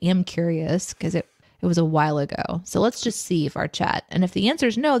 because I am curious, because it was a while ago. So let's just see if our chat, and if the answer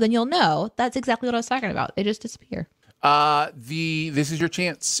is no, then you'll know that's exactly what I was talking about. They just disappear. This is your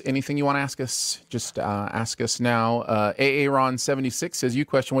chance. Anything you want to ask us, just ask us now. Aaron76 says, you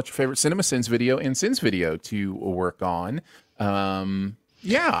question, what's your favorite Cinema Sins video and Sins video to work on? Danae,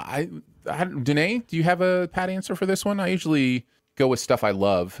 do you have a pat answer for this one? I usually go with stuff I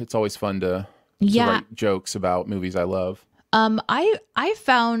love. It's always fun to write jokes about movies I love. I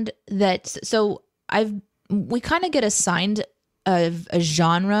found that, so we kind of get assigned a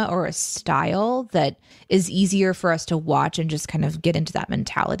genre or a style that is easier for us to watch and just kind of get into that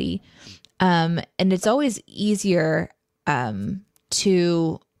mentality. And it's always easier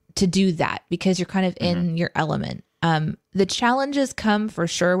to do that because you're kind of in your element. The challenges come for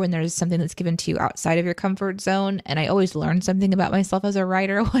sure when there's something that's given to you outside of your comfort zone. And I always learn something about myself as a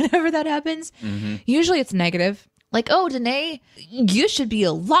writer whenever that happens. Usually it's negative. Like, oh, Danae, you should be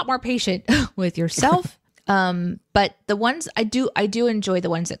a lot more patient with yourself. But the ones I do enjoy the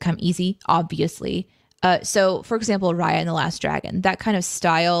ones that come easy, obviously. So for example, Raya and the Last Dragon, that kind of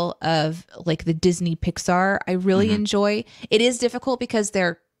style of like the Disney Pixar, I really enjoy. It is difficult because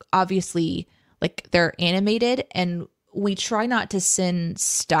they're obviously like they're animated, and we try not to send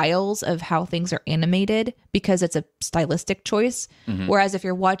styles of how things are animated because it's a stylistic choice. Whereas if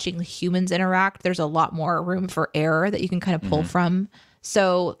you're watching humans interact, there's a lot more room for error that you can kind of pull from.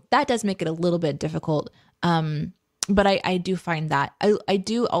 So that does make it a little bit difficult. But I do find that I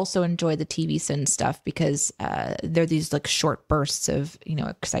do also enjoy the TV Sin stuff because they're these like short bursts of,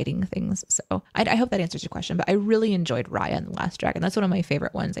 exciting things. So I hope that answers your question, but I really enjoyed Raya and the Last Dragon. That's one of my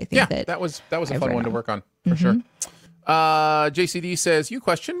favorite ones. I think that was a fun one to work on for sure. JCD says, you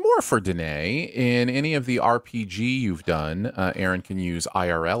question more for Danae. In any of the RPG you've done, Aaron can use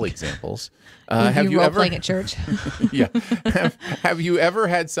IRL examples. Have you ever playing at church? Yeah. Have you ever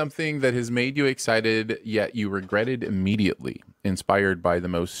had something that has made you excited yet you regretted immediately? Inspired by the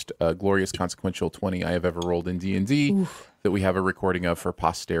most glorious consequential 20 I have ever rolled in D&D that we have a recording of for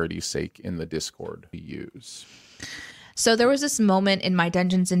posterity's sake in the Discord we use. So there was this moment in my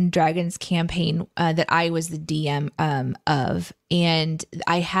Dungeons and Dragons campaign that I was the DM of, and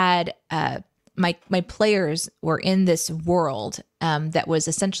I had my players were in this world that was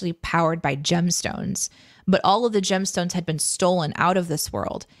essentially powered by gemstones, but all of the gemstones had been stolen out of this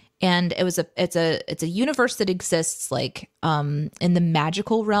world. and it's a universe that exists like in the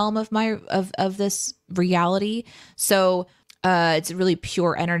magical realm of this reality. So it's really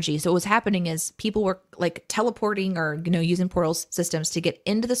pure energy. So what was happening is people were like teleporting or, using portal systems to get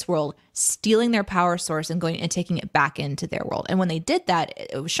into this world, stealing their power source and going and taking it back into their world. And when they did that,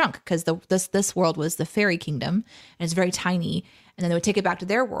 it was shrunk because this world was the fairy kingdom and it's very tiny. And then they would take it back to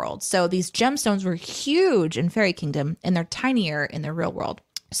their world. So these gemstones were huge in fairy kingdom and they're tinier in the real world.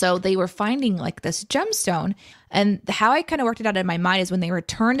 So they were finding like this gemstone, and how I kind of worked it out in my mind is when they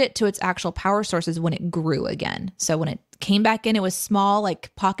returned it to its actual power sources when it grew again. So when it came back in, it was small,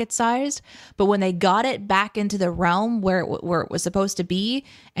 like pocket sized, but when they got it back into the realm where it was supposed to be,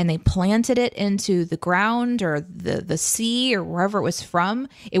 and they planted it into the ground or the sea or wherever it was from,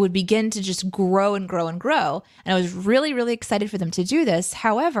 it would begin to just grow and grow and grow. And I was really, really excited for them to do this.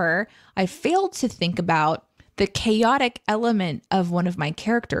 However, I failed to think about the chaotic element of one of my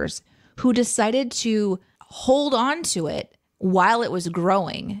characters who decided to hold on to it while it was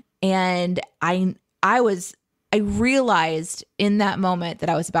growing. And I realized in that moment that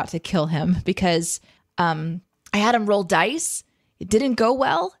I was about to kill him because I had him roll dice. It didn't go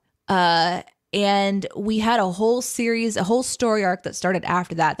well. And we had a whole story arc that started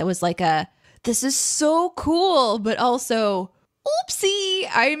after that was like this is so cool, but also oopsie,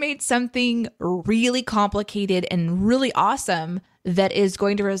 I made something really complicated and really awesome that is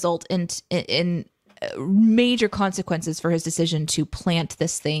going to result in major consequences for his decision to plant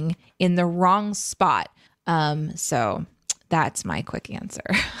this thing in the wrong spot. So that's my quick answer.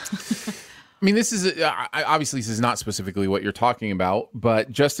 I mean, this is obviously this is not specifically what you're talking about,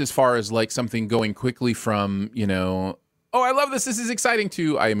 but just as far as like something going quickly from, oh, I love this is exciting,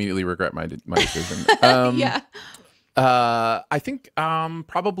 to I immediately regret my decision. Yeah. I think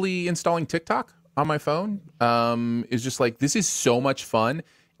probably installing TikTok on my phone is just like, this is so much fun.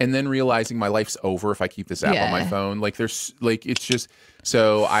 And then realizing my life's over if I keep this app on my phone. Like there's like, it's just,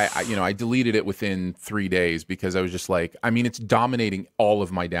 so I deleted it within 3 days because I was just like, I mean, it's dominating all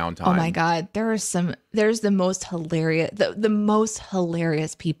of my downtime. Oh my God. There's the most hilarious, the most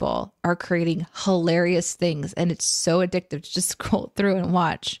hilarious people are creating hilarious things. And it's so addictive to just scroll through and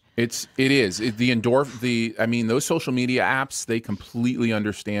watch. It is those social media apps, they completely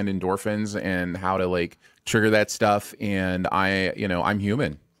understand endorphins and how to like trigger that stuff. And I'm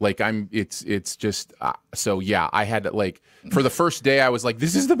human. Like it's just, so yeah, I had to like, for the first day I was like,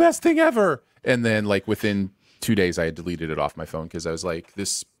 this is the best thing ever. And then like within 2 days I had deleted it off my phone because I was like,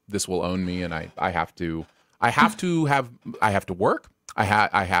 this will own me. And I have to work.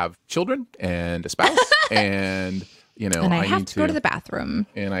 I have children and a spouse and, and I have to go to the bathroom.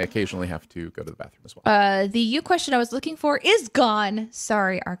 And I occasionally have to go to the bathroom as well. The you question I was looking for is gone.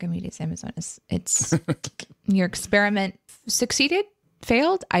 Sorry, Archimedes Amazon. It's your experiment succeeded?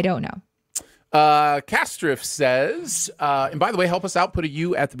 Failed? I don't know. Castriff says, and by the way, help us out. Put a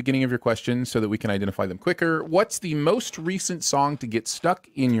U at the beginning of your question so that we can identify them quicker. What's the most recent song to get stuck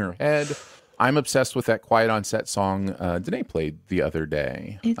in your head? I'm obsessed with that Quiet on Set song Danae played the other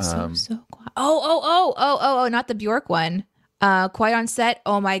day. It's so quiet. Oh, not the Bjork one. Quiet on Set.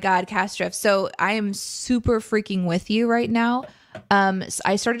 Oh my God, Castriff. So I am super freaking with you right now. So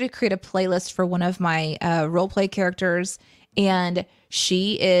I started to create a playlist for one of my roleplay characters, and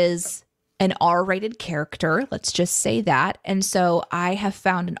she is an R-rated character. Let's just say that. And so I have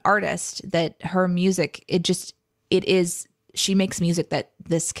found an artist that her music, she makes music that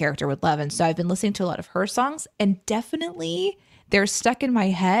this character would love. And so I've been listening to a lot of her songs, and definitely they're stuck in my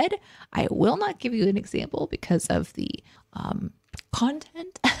head. I will not give you an example because of the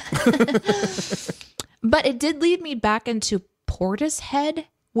content. But it did lead me back into Portishead,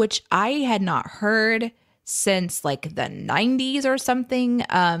 which I had not heard since like the 90s or something.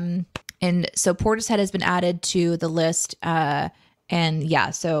 And so Portishead has been added to the list. And yeah,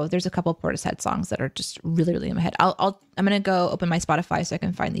 so there's a couple Portishead songs that are just really, really in my head. I'm going to go open my Spotify so I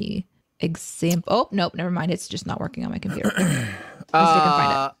can find the example. Oh, nope, never mind. It's just not working on my computer.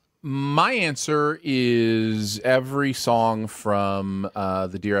 My answer is every song from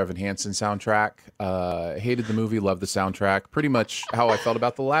the Dear Evan Hansen soundtrack. Hated the movie, loved the soundtrack. Pretty much how I felt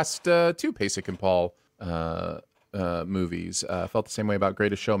about the last two Pasek and Paul movies. Felt the same way about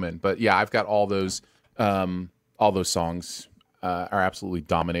Greatest Showman. But yeah, I've got all those songs are absolutely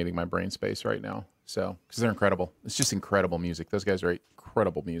dominating my brain space right now. So, because they're incredible. It's just incredible music. Those guys write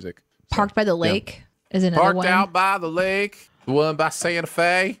incredible music. Parked by the Lake is another one. Parked Out by the Lake. The one by Santa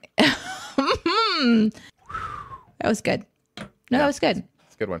Fe. That was good. No, that was good.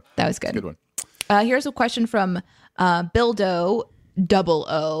 It's a good one. That was good. It's a good one. Here's a question from Bildo Double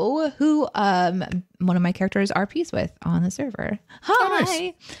O, who one of my characters RPs with on the server.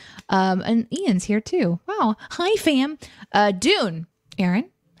 Hi. Oh, nice. And Ian's here too. Wow. Hi, fam. Dune. Aaron,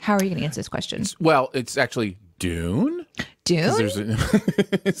 how are you going to answer this question? Well, it's actually Dune. Dune?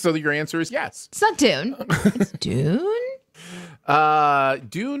 So your answer is yes. It's not Dune. It's Dune?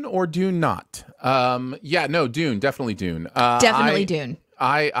 Dune or Dune not? Yeah, no, Dune, definitely Dune. Definitely Dune.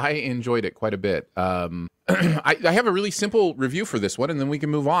 I enjoyed it quite a bit. I have a really simple review for this one, and then we can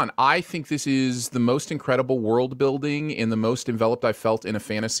move on. I think this is the most incredible world building and the most enveloped I've felt in a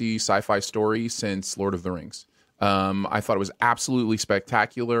fantasy sci-fi story since Lord of the Rings. I thought it was absolutely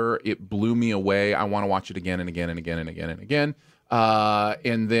spectacular. It blew me away. I want to watch it again and again and again and again and again.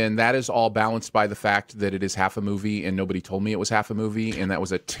 And then that is all balanced by the fact that it is half a movie and nobody told me it was half a movie. And that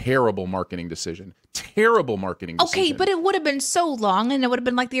was a terrible marketing decision. Terrible marketing decision. Okay, but it would have been so long and it would have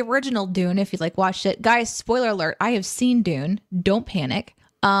been like the original Dune if you like watched it. Guys, spoiler alert, I have seen Dune. Don't panic.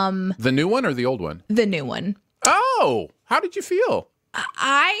 The new one or the old one? The new one. Oh, how did you feel?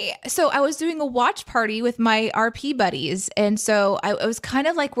 I was doing a watch party with my RP buddies, and so I was kind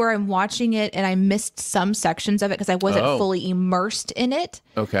of like where I'm watching it and I missed some sections of it because I wasn't fully immersed in it.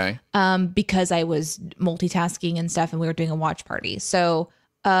 Okay. Because I was multitasking and stuff and we were doing a watch party. So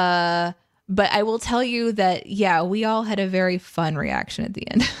but I will tell you that we all had a very fun reaction at the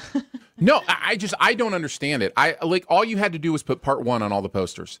end. No, I don't understand it. All you had to do was put part 1 on all the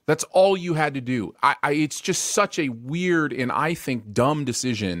posters. That's all you had to do. It's just such a weird and I think dumb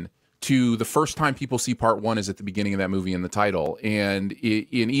decision to the first time people see part 1 is at the beginning of that movie in the title. And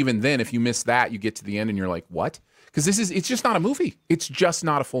even then, if you miss that, you get to the end and you're like, what? Because it's just not a movie. It's just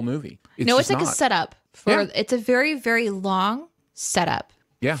not a full movie. It's like a setup it's a very, very long setup.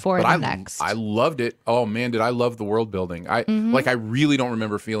 Yeah, for the next. I loved it. Oh man, did I love the world building? I really don't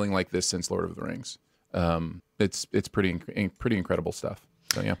remember feeling like this since Lord of the Rings. It's pretty incredible stuff.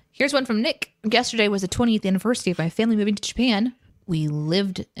 So yeah. Here's one from Nick. Yesterday was the 20th anniversary of my family moving to Japan. We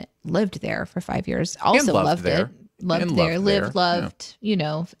lived there for 5 years. Also loved it. Loved there.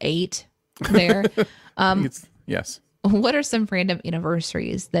 Ate there. Yes. What are some random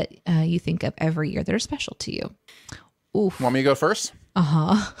anniversaries that you think of every year that are special to you? Oof. Want me to go first?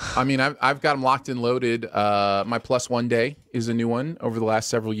 I mean, I've got them locked and loaded. My +1 day is a new one over the last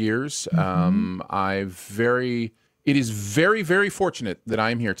several years. It is very, very fortunate that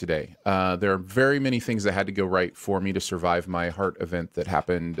I am here today. There are very many things that had to go right for me to survive my heart event that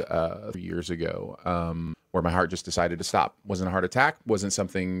happened 3 years ago, where my heart just decided to stop. Wasn't a heart attack, wasn't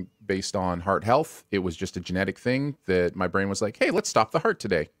something based on heart health. It was just a genetic thing that my brain was like, hey, let's stop the heart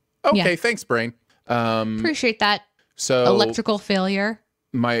today. Okay, thanks, brain. Appreciate that. So electrical failure.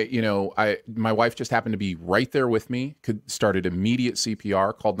 My wife just happened to be right there with me. Started immediate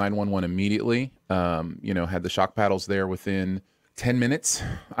CPR, called 911 immediately. Had the shock paddles there within 10 minutes,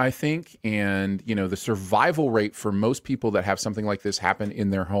 I think. And the survival rate for most people that have something like this happen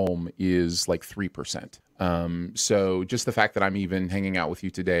in their home is like 3%. So just the fact that I'm even hanging out with you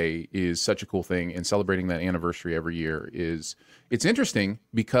today is such a cool thing. And celebrating that anniversary every year it's interesting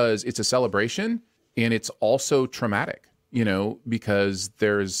because it's a celebration. And it's also traumatic, because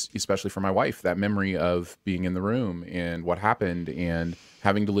there's, especially for my wife, that memory of being in the room and what happened and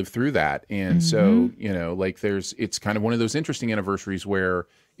having to live through that. And so, it's kind of one of those interesting anniversaries where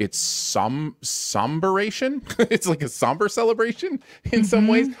it's somberation. It's like a somber celebration in some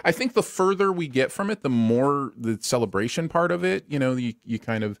ways. I think the further we get from it, the more the celebration part of it, you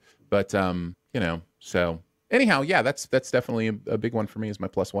kind of, so anyhow, that's definitely a big one for me is my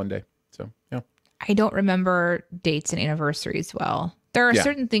 +1 day. So, yeah. I don't remember dates and anniversaries well. There are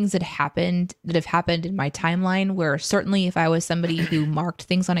certain things that have happened in my timeline where certainly if I was somebody who marked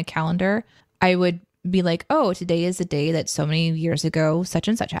things on a calendar, I would be like, oh, today is the day that so many years ago such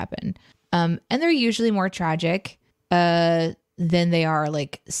and such happened. And they're usually more tragic than they are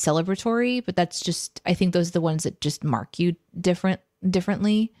like celebratory, but that's just, I think those are the ones that just mark you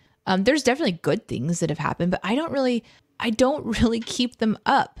differently. There's definitely good things that have happened, but I don't really keep them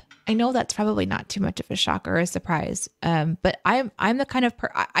up. I know that's probably not too much of a shock or a surprise, but I'm the kind of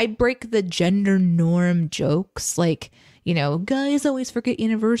I break the gender norm jokes like, guys always forget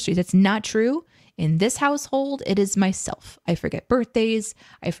anniversaries. That's not true. In this household, it is myself. I forget birthdays.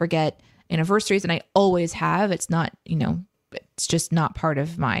 I forget anniversaries, and I always have. It's not, it's just not part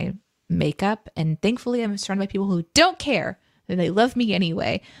of my makeup. And thankfully, I'm surrounded by people who don't care. And they love me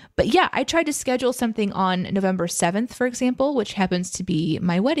anyway. But yeah, I tried to schedule something on November 7th, for example, which happens to be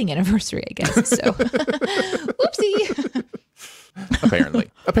my wedding anniversary, I guess. So, whoopsie.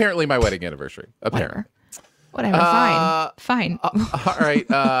 Apparently my wedding anniversary. Apparently. Whatever. Fine. All right.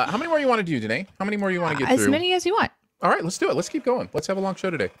 How many more you want to do, Danae? How many more you want to get through? As many as you want. All right, let's do it. Let's keep going. Let's have a long show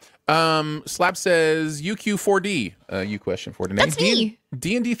today. Slab says UQ4D. You question for today. That's me.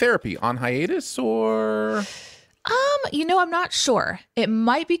 D&D therapy on hiatus or? I'm not sure. It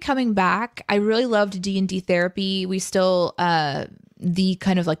might be coming back. I really loved D&D therapy. We still, the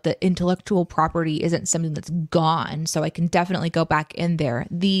kind of like the intellectual property isn't something that's gone. So I can definitely go back in there.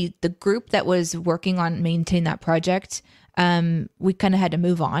 The group that was working on maintaining that project, we kind of had to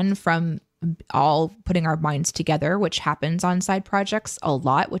move on from all putting our minds together, which happens on side projects a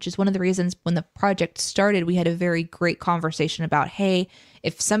lot, which is one of the reasons when the project started, we had a very great conversation about, hey,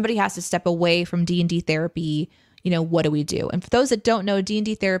 if somebody has to step away from D&D therapy, what do we do? And for those that don't know,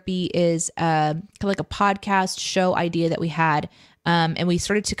 D&D therapy is kind of like a podcast show idea that we had. And we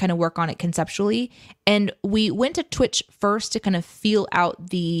started to kind of work on it conceptually. And we went to Twitch first to kind of feel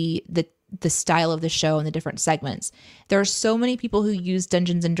out the style of the show and the different segments. There are so many people who use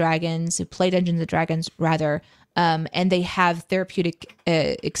Dungeons and Dragons, who play Dungeons and Dragons rather, and they have therapeutic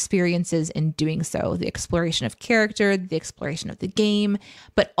experiences in doing so. The exploration of character, the exploration of the game,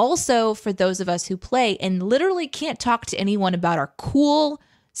 but also for those of us who play and literally can't talk to anyone about our cool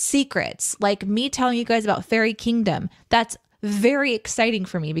secrets, like me telling you guys about Fairy Kingdom. That's very exciting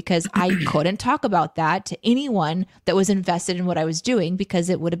for me because I couldn't talk about that to anyone that was invested in what I was doing because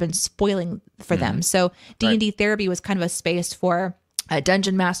it would have been spoiling for them. So D&D therapy was kind of a space for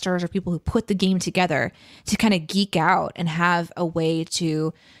dungeon masters or people who put the game together to kind of geek out and have a way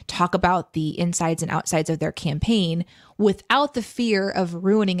to talk about the insides and outsides of their campaign without the fear of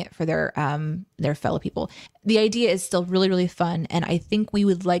ruining it for their fellow people. The idea is still really, really fun. And I think we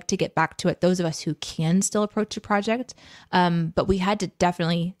would like to get back to it, those of us who can still approach a project. But we had to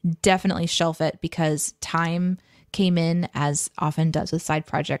definitely shelf it because time came in, as often does with side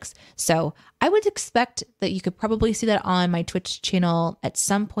projects. So I would expect that you could probably see that on my Twitch channel at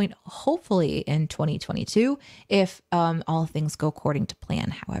some point, hopefully in 2022, if all things go according to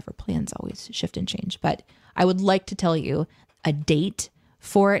plan. However, plans always shift and change. But I would like to tell you a date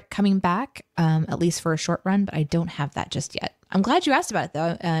for it coming back, at least for a short run, but I don't have that just yet. I'm glad you asked about it,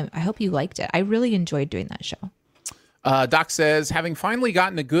 though. I hope you liked it. I really enjoyed doing that show. Doc says, having finally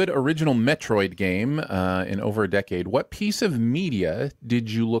gotten a good original Metroid game in over a decade, what piece of media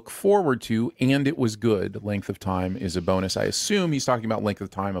did you look forward to and it was good? Length of time is a bonus. I assume he's talking about length of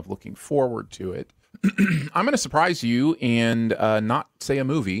time of looking forward to it. I'm going to surprise you and not say a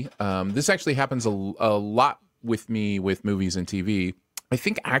movie. This actually happens a lot with me with movies and TV. I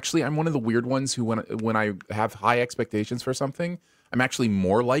think actually I'm one of the weird ones who when I have high expectations for something, I'm actually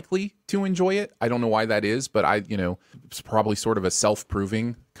more likely to enjoy it. I don't know why that is, but it's probably sort of a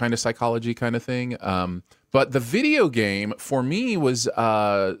self-proving kind of psychology kind of thing. But the video game for me was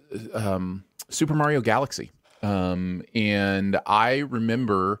Super Mario Galaxy. And I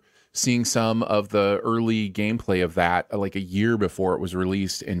remember seeing some of the early gameplay of that like a year before it was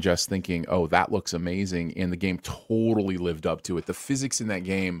released and just thinking, oh, that looks amazing. And the game totally lived up to it. The physics in that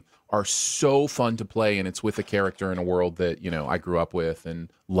game are so fun to play, and it's with a character in a world that, I grew up with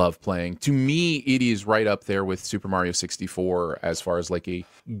and love playing. To me, it is right up there with Super Mario 64 as far as like a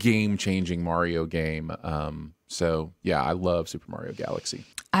game-changing Mario game. So, yeah, I love Super Mario Galaxy.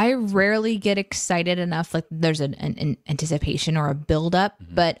 I rarely get excited enough, like there's an anticipation or a build-up,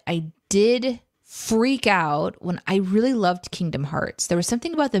 but I did freak out when I really loved Kingdom Hearts. There was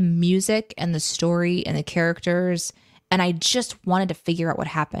something about the music and the story and the characters, and I just wanted to figure out what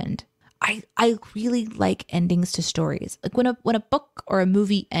happened. I really like endings to stories. Like when a book or a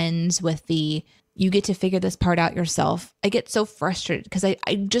movie ends with you get to figure this part out yourself, I get so frustrated because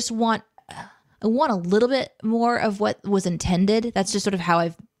I just want a little bit more of what was intended. That's just sort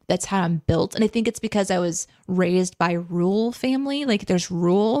of that's how I'm built. And I think it's because I was raised by rule family. Like there's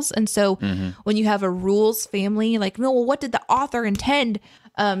rules. And so when you have a rules family, like, no, well, what did the author intend?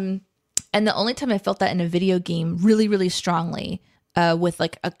 And the only time I felt that in a video game really, really strongly with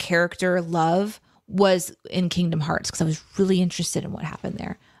like a character love was in Kingdom Hearts because I was really interested in what happened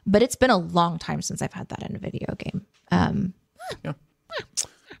there. But it's been a long time since I've had that in a video game. Yeah.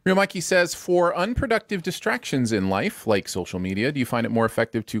 Real Mikey says, for unproductive distractions in life, like social media, do you find it more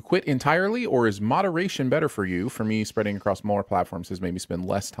effective to quit entirely, or is moderation better for you? For me, spreading across more platforms has made me spend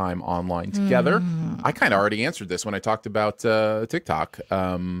less time online together. I kind of already answered this when I talked about TikTok.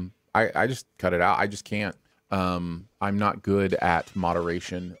 I just cut it out. I just can't. I'm not good at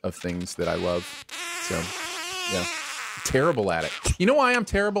moderation of things that I love. So, yeah. Terrible at it. You know why I'm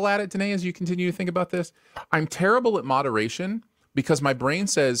terrible at it, Danae, as you continue to think about this? I'm terrible at moderation because my brain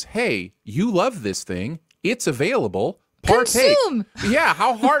says, hey, you love this thing. It's available. Partake. Consume. Yeah,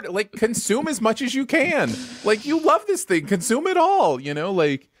 how hard? Like, consume as much as you can. Like, you love this thing. Consume it all.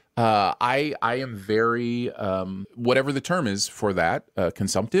 I am very, whatever the term is for that,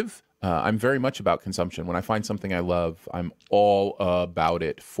 consumptive. I'm very much about consumption. When I find something I love, I'm all about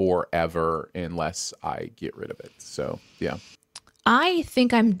it forever unless I get rid of it. So, yeah. I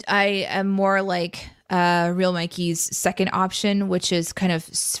think I am more like Real Mikey's second option, which is kind of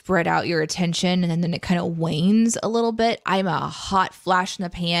spread out your attention and then it kind of wanes a little bit. I'm a hot flash in the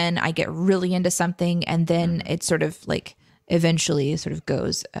pan. I get really into something and then it sort of like eventually sort of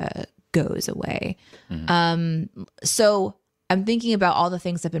goes away. So I'm thinking about all the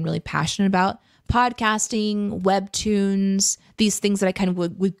things I've been really passionate about. Podcasting, webtoons, these things that I kind of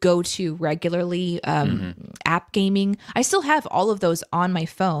would go to regularly, app gaming. I still have all of those on my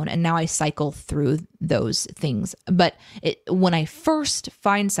phone and now I cycle through those things. But when I first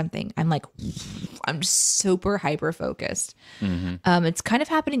find something, I'm super hyper focused. It's kind of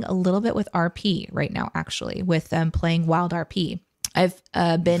happening a little bit with RP right now, actually, with playing Wild RP. I've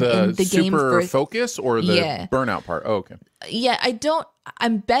been in the game for super focus or the burnout part. Oh, okay. Yeah,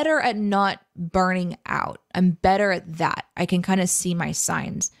 I'm better at not burning out. I'm better at that. I can kind of see my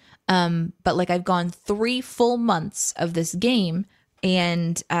signs. But like I've gone 3 full months of this game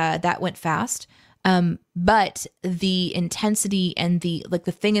and that went fast. But the intensity and the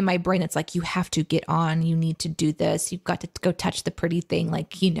thing in my brain, it's like, you have to get on, you need to do this. You've got to go touch the pretty thing,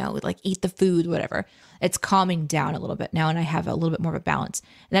 like eat the food, whatever. It's calming down a little bit now. And I have a little bit more of a balance.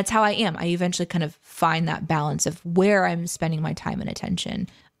 And that's how I am. I eventually kind of find that balance of where I'm spending my time and attention.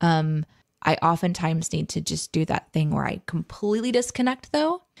 I oftentimes need to just do that thing where I completely disconnect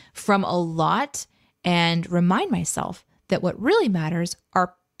though from a lot and remind myself that what really matters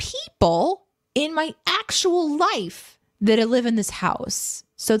are people in my actual life that I live in this house.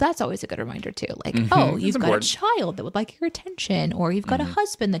 So that's always a good reminder too. Like, oh, you've got a child that would like your attention, or you've got a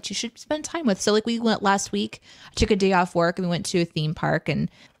husband that you should spend time with. So like we went last week, I took a day off work and we went to a theme park,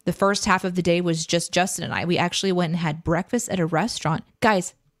 and the first half of the day was just Justin and I. We actually went and had breakfast at a restaurant.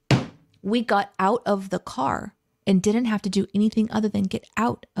 Guys, we got out of the car and didn't have to do anything other than get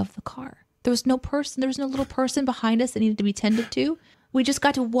out of the car. There was no little person behind us that needed to be tended to. We just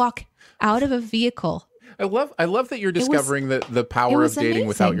got to walk out of a vehicle. I love that you're discovering the power of dating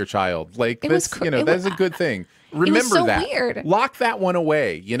without your child. Like this, that's a good thing. Remember that. Weird. Lock that one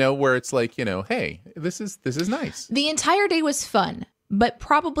away, where it's like, hey, this is nice. The entire day was fun, but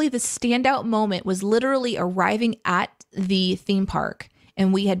probably the standout moment was literally arriving at the theme park,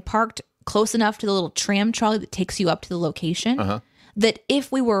 and we had parked close enough to the little tram trolley that takes you up to the location. That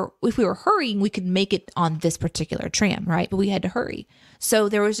if we were hurrying, we could make it on this particular tram, right? But we had to hurry. So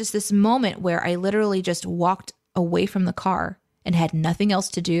there was just this moment where I literally just walked away from the car and had nothing else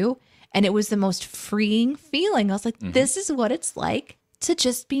to do. And it was the most freeing feeling. I was like, this is what it's like to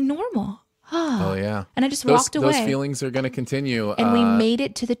just be normal. Oh, yeah. And I just walked away. Those feelings are going to continue. And we made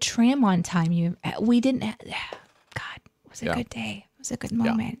it to the tram on time. We didn't. God, it was a good day. It was a good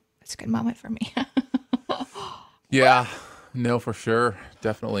moment. Yeah. It was a good moment for me. Yeah. No, for sure.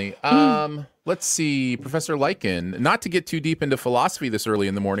 Definitely. Let's see. Professor Lycan, not to get too deep into philosophy this early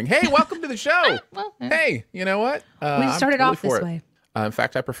in the morning. Hey, welcome to the show. Hey, you know what? We started off this way. In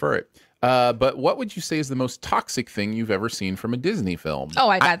fact, I prefer it. But what would you say is the most toxic thing you've ever seen from a Disney film? Oh,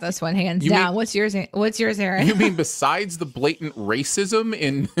 I got this one hands down. What's yours, Aaron? You mean besides the blatant racism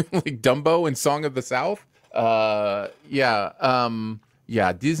in like Dumbo and Song of the South?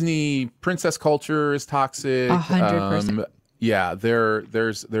 Yeah, Disney princess culture is toxic. 100%. Yeah,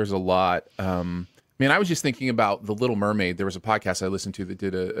 there's a lot. I was just thinking about The Little Mermaid. There was a podcast I listened to that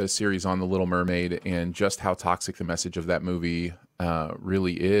did a series on The Little Mermaid and just how toxic the message of that movie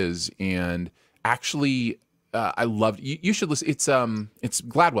really is. And actually, I loved. You should listen. It's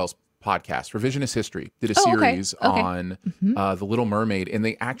Gladwell's podcast, Revisionist History, did a series on The Little Mermaid, and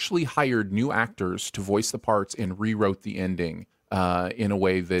they actually hired new actors to voice the parts and rewrote the ending in a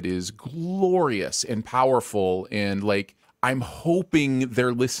way that is glorious and powerful. And like, I'm hoping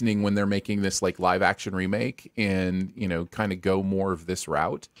they're listening when they're making this like live action remake and, kind of go more of this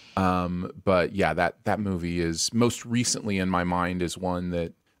route. But yeah, that movie is most recently in my mind is one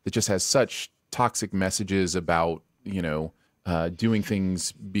that just has such toxic messages about, doing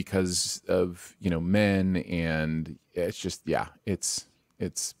things because of, men. And it's just,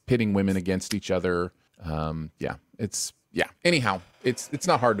 it's pitting women against each other. Anyhow, it's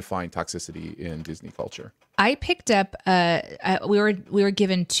not hard to find toxicity in Disney culture. I picked up we were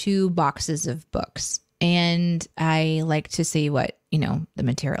given 2 boxes of books, and I like to see what the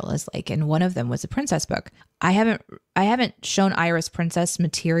material is like, and one of them was a princess book. I haven't shown Iris princess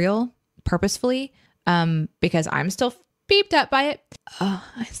material purposefully because I'm still beeped up by it. Oh,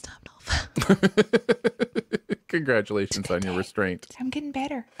 I stopped all myself. Congratulations on your restraint. I'm getting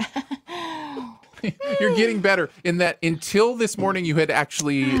better. You're getting better in that until this morning you had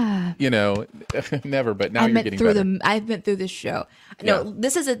actually, never, but now you're getting better. I've been through this show. No,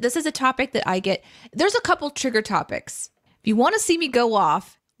 this is a topic that I get. There's a couple trigger topics. If you want to see me go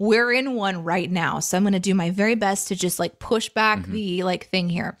off, we're in one right now. So I'm going to do my very best to just like push back the like thing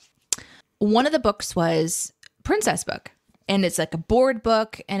here. One of the books was Princess book. And it's like a board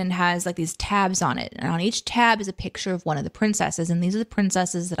book, and it has like these tabs on it. And on each tab is a picture of one of the princesses. And these are the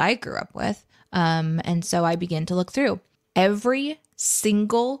princesses that I grew up with. And so I began to look through. Every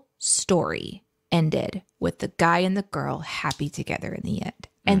single story ended with the guy and the girl happy together in the end.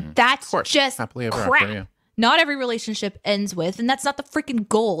 And that's just crap. Not every relationship ends with, and that's not the freaking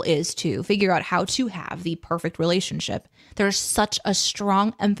goal, is to figure out how to have the perfect relationship. There's such a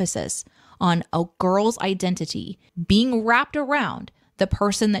strong emphasis on a girl's identity being wrapped around the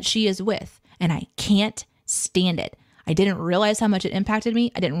person that she is with. And I can't stand it. I didn't realize how much it impacted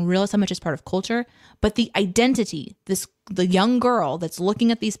me. I didn't realize how much it's part of culture. But the identity, the young girl that's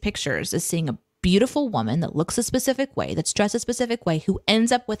looking at these pictures is seeing a beautiful woman that looks a specific way, that's dressed a specific way, who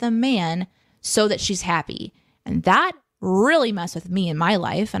ends up with a man so that she's happy. And that really messed with me in my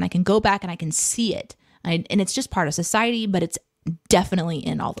life. And I can go back and I can see it. And it's just part of society, but it's definitely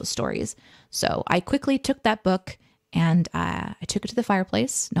in all those stories. So I quickly took that book and I took it to the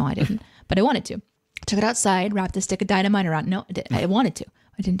fireplace. No, I didn't, but I wanted to. I took it outside, wrapped a stick of dynamite around. No, I didn't. I wanted to.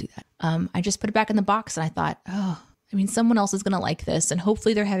 I didn't do that. I just put it back in the box and I thought, someone else is going to like this. And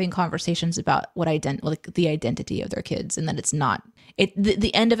hopefully they're having conversations about the identity of their kids, and that it's not,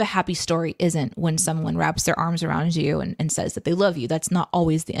 the end of a happy story isn't when someone wraps their arms around you and says that they love you. That's not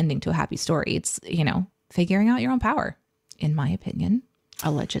always the ending to a happy story. It's, figuring out your own power, in my opinion,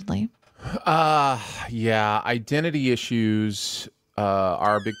 allegedly. Yeah. Identity issues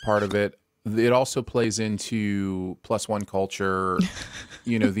are a big part of it. It also plays into +1 culture,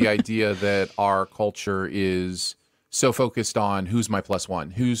 the idea that our culture is so focused on who's my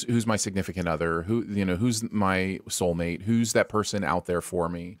 +1, who's my significant other, who's my soulmate, who's that person out there for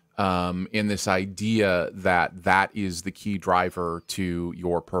me. In this idea that is the key driver to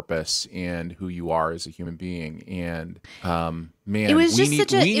your purpose and who you are as a human being. And man, it was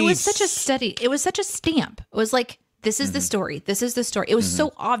such a stamp. It was like, this is the story. This is the story. It was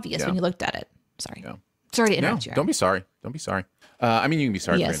so obvious when you looked at it. Sorry. Yeah. Sorry to interrupt you, Aaron. Don't be sorry. Don't be sorry. You can be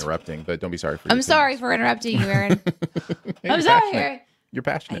sorry for interrupting, but don't be sorry for I'm sorry for interrupting you, Aaron. I'm sorry, Aaron. You're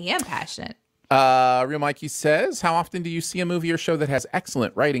passionate. I am passionate. Real Mikey says, how often do you see a movie or show that has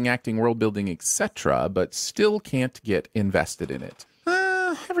excellent writing, acting, world building, etc., but still can't get invested in it?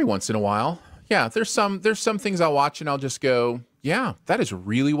 Every once in a while. Yeah, there's some things I'll watch and I'll just go, yeah, that is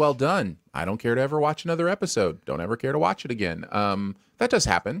really well done. I don't care to ever watch another episode. Don't ever care to watch it again. That does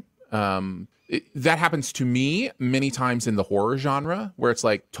happen. That happens to me many times in the horror genre, where it's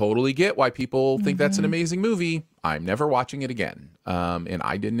like, totally get why people think that's an amazing movie. I'm never watching it again. And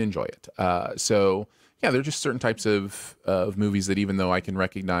I didn't enjoy it. So yeah, there are just certain types of movies that, even though I can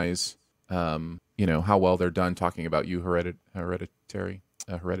recognize, how well they're done, talking about Hereditary,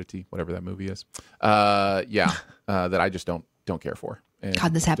 whatever that movie is. That I just don't care for. And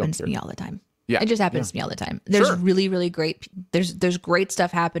God, this happens to me all the time. Yeah, it just happens to me all the time. There's really, really great. There's great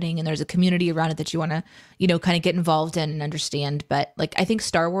stuff happening, and there's a community around it that you want to, kind of get involved in and understand. But like, I think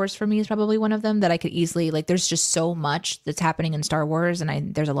Star Wars for me is probably one of them that I could easily there's just so much that's happening in Star Wars,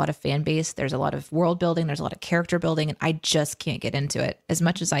 and there's a lot of fan base, there's a lot of world building, there's a lot of character building, and I just can't get into it as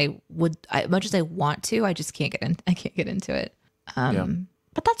much as I want to. I just can't get in. I can't get into it.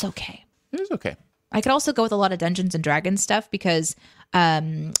 But that's okay. It is okay. I could also go with a lot of Dungeons and Dragons stuff because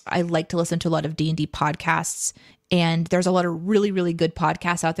I like to listen to a lot of D&D podcasts, and there's a lot of really, really good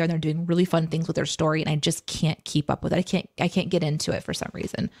podcasts out there, and they're doing really fun things with their story, and I just can't keep up with it. I can't get into it for some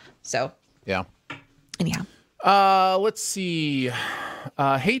reason. So yeah. Anyhow. Let's see.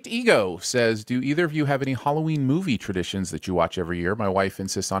 Hate Ego says, do either of you have any Halloween movie traditions that you watch every year? My wife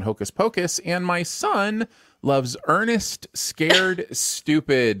insists on Hocus Pocus, and my son loves Ernest Scared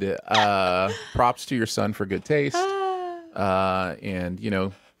Stupid. Props to your son for good taste.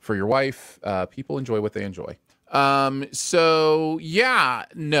 And, for your wife, people enjoy what they enjoy. So yeah,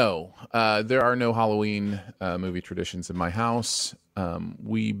 no, there are no Halloween movie traditions in my house.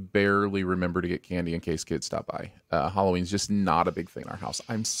 We barely remember to get candy in case kids stop by. Halloween's just not a big thing in our house.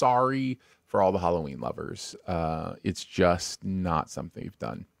 I'm sorry for all the Halloween lovers. It's just not something we've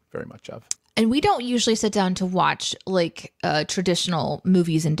done very much of. And we don't usually sit down to watch traditional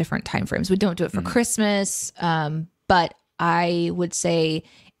movies in different time frames. We don't do it for Christmas. But I would say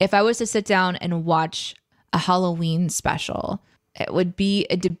if I was to sit down and watch a Halloween special, It would be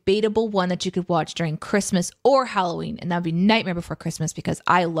a debatable one that you could watch during Christmas or Halloween, and that would be Nightmare Before Christmas because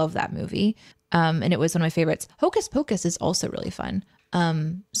I love that movie. And it was one of my favorites. Hocus Pocus is also really fun.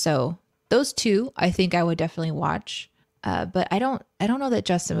 So those two, I think I would definitely watch. But I don't know that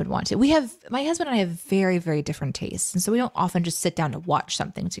Justin would want to. My husband and I have very, very different tastes, and so we don't often just sit down to watch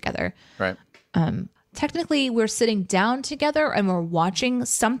something together. Right. Technically, we're sitting down together and we're watching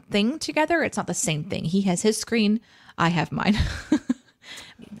something together. It's not the same thing. He has his screen. I have mine.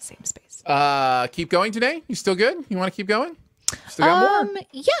 In the same space. Keep going today? You still good? You want to keep going? Still got more?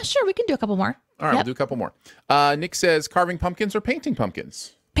 Yeah, sure. We can do a couple more. All right, We'll do a couple more. Nick says carving pumpkins or painting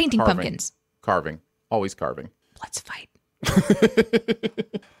pumpkins? Painting pumpkins. Carving. Always carving. Let's fight.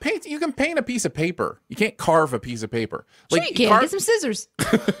 Paint. You can paint a piece of paper. You can't carve a piece of paper. Sure you can. Get some scissors.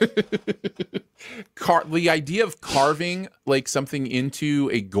 The idea of carving like something into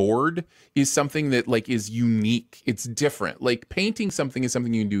a gourd is something that like is unique. It's different. Like painting something is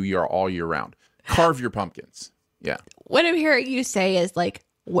something you can do all year round. Carve your pumpkins. Yeah. What I'm hearing you say is like,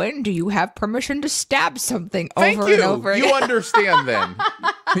 when do you have permission to stab something Thank over you. and over again? You understand then.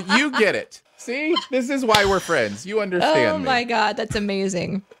 You get it. See, this is why we're friends. You understand me. Oh my God, that's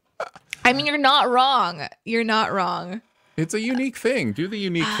amazing. I mean, you're not wrong. You're not wrong. It's a unique thing. Do the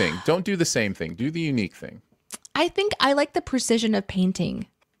unique thing. Don't do the same thing. Do the unique thing. I think I like the precision of painting.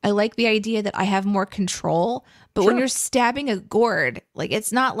 I like the idea that I have more control. But when you're stabbing a gourd, like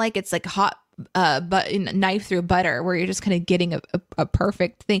it's not like it's like hot knife through butter where you're just kind of getting a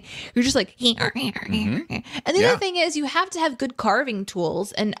perfect thing. You're just like, and the other thing is you have to have good carving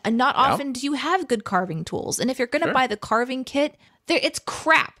tools, and not often do you have good carving tools. And if you're going to buy the carving kit, it's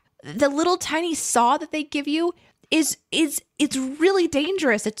crap. The little tiny saw that they give you it's really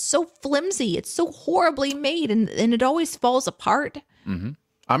dangerous. It's so flimsy. It's so horribly made, and it always falls apart. Mm-hmm.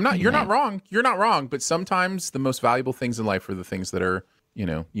 You're not wrong. You're not wrong. But sometimes the most valuable things in life are the things that are,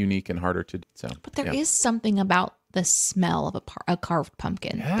 unique and harder to do. So, but there is something about the smell of a carved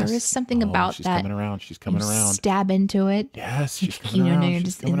pumpkin. Yes. There is something about she's that. She's coming around. Stab into it. Yes, she's coming around.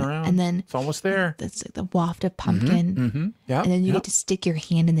 She's coming around. And then it's almost there. That's like the waft of pumpkin. Mm-hmm. Yeah. And then you get to stick your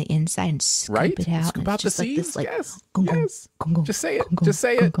hand in the inside and scoop it out. Scoop out the seeds. Like yes. Just say it. Just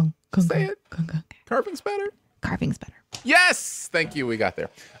say it. Say it. Carving's better. Carving's better. Yes, thank you. We got there.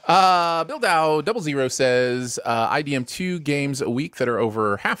 Bill Dow 00 says, IDM 2 games a week that are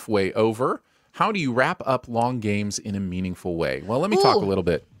over halfway over. How do you wrap up long games in a meaningful way? Well, let me talk a little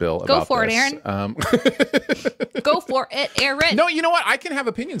bit, Bill, about this. Go for it, Aaron. Go for it, Aaron. No, you know what? I can have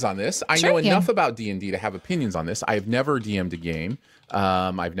opinions on this. I know enough about D&D to have opinions on this. I've never DM'd a game.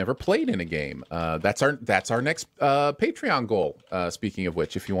 I've never played in a game. That's our next Patreon goal. Speaking of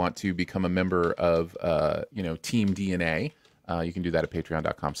which, if you want to become a member of Team DNA, you can do that at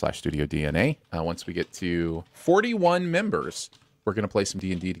patreon.com/studiodna. Once we get to 41 members, we're going to play some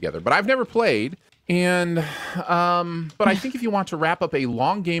D&D together. But I've never played, and but I think if you want to wrap up a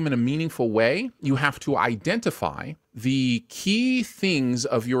long game in a meaningful way, you have to identify the key things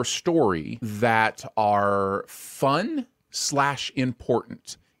of your story that are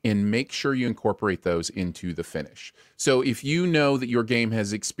fun/important, and make sure you incorporate those into the finish. So if you know that your game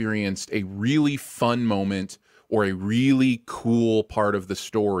has experienced a really fun moment or a really cool part of the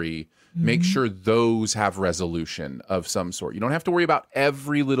story, make sure those have resolution of some sort. You don't have to worry about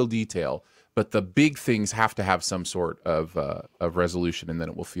every little detail, but the big things have to have some sort of resolution, and then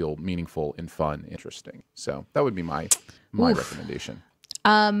it will feel meaningful and fun, interesting. So that would be my recommendation.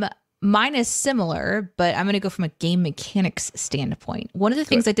 Mine is similar, but I'm going to go from a game mechanics standpoint. One of the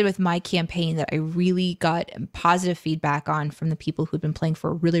things I did with my campaign that I really got positive feedback on from the people who'd been playing for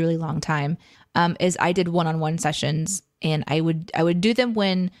a really, really long time is I did one-on-one sessions, and I would do them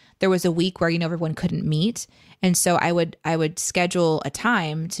when there was a week where everyone couldn't meet, and so I would schedule a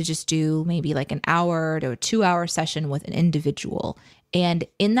time to just do maybe like an hour to a 2-hour session with an individual, and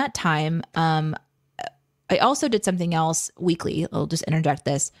in that time, I also did something else weekly. I'll just interject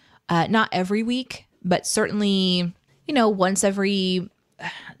this. Not every week, but certainly, once every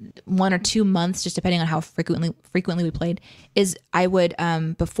 1 or 2 months, just depending on how frequently we played, is I would,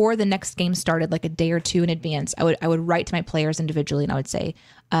 before the next game started, like a day or two in advance, I would write to my players individually, and I would say,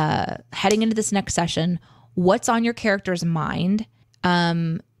 heading into this next session, what's on your character's mind?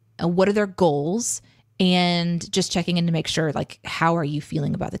 What are their goals? And just checking in to make sure, like, how are you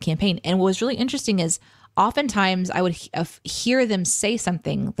feeling about the campaign? And what was really interesting is, oftentimes I would hear them say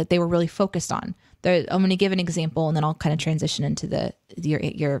something that they were really focused on, I'm going to give an example, and then I'll kind of transition into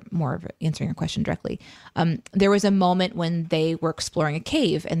your more of answering your question directly. There was a moment when they were exploring a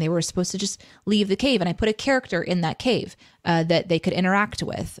cave, and they were supposed to just leave the cave, and I put a character in that cave that they could interact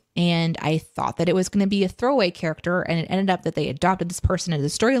with, and I thought that it was going to be a throwaway character, and it ended up that they adopted this person into the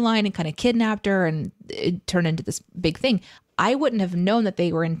storyline and kind of kidnapped her, and it turned into this big thing. I wouldn't have known that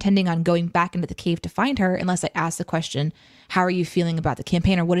they were intending on going back into the cave to find her unless I asked the question, how are you feeling about the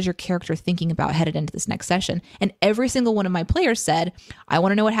campaign, or what is your character thinking about headed into this next session? And every single one of my players said, I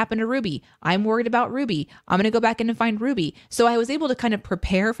want to know what happened to Ruby. I'm worried about Ruby. I'm going to go back in and find Ruby. So I was able to kind of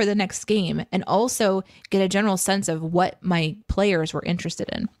prepare for the next game and also get a general sense of what my players were interested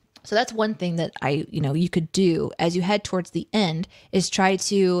in. So that's one thing that you could do as you head towards the end, is try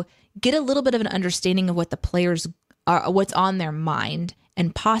to get a little bit of an understanding of what the players are, what's on their mind,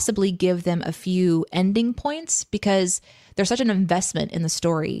 and possibly give them a few ending points, because there's such an investment in the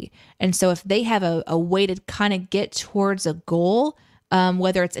story. And so if they have a way to kind of get towards a goal,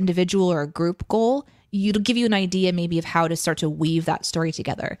 whether it's individual or a group goal, it'll give you an idea maybe of how to start to weave that story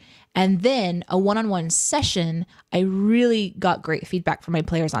together. And then a one-on-one session, I really got great feedback from my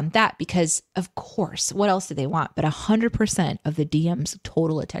players on that, because of course, what else do they want but 100% of the DM's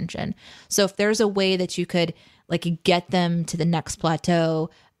total attention? So if there's a way that you could get them to the next plateau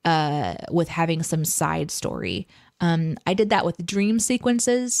with having some side story. I did that with dream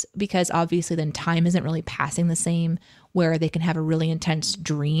sequences, because obviously then time isn't really passing the same, where they can have a really intense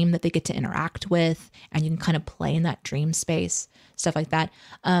dream that they get to interact with, and you can kind of play in that dream space, stuff like that.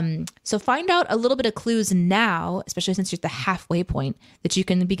 So find out a little bit of clues now, especially since you're at the halfway point, that you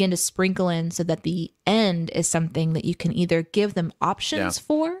can begin to sprinkle in, so that the end is something that you can either give them options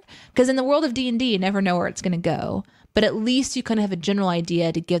for, because in the world of D&D, you never know where it's going to go, but at least you kind of have a general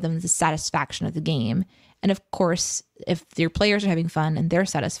idea to give them the satisfaction of the game. And of course, if your players are having fun and they're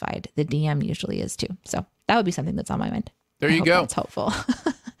satisfied, the DM usually is too. So that would be something that's on my mind. There you go. That's helpful.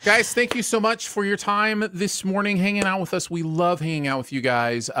 Guys, thank you so much for your time this morning, hanging out with us. We love hanging out with you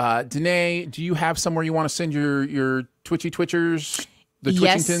guys. Danae, do you have somewhere you want to send your Twitchers, the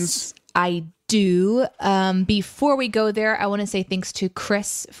Twitchingtons? Yes, I do. Before we go there, I want to say thanks to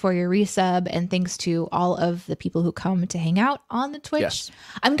Chris for your resub, and thanks to all of the people who come to hang out on the Twitch. Yes.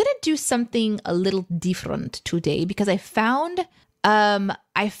 I'm going to do something a little different today, because I found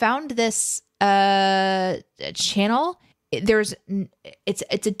this channel.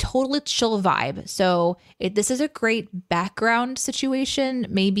 It's a totally chill vibe. So this is a great background situation,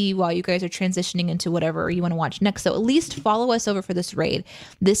 maybe while you guys are transitioning into whatever you want to watch next. So at least follow us over for this raid.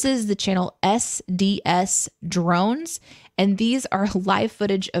 This is the channel SDS Drones, and these are live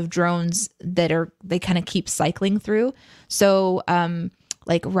footage of drones they kind of keep cycling through. So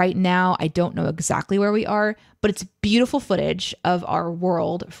right now, I don't know exactly where we are, but it's beautiful footage of our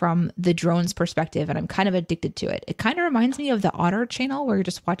world from the drone's perspective, and I'm kind of addicted to it. It kind of reminds me of the Otter channel, where you're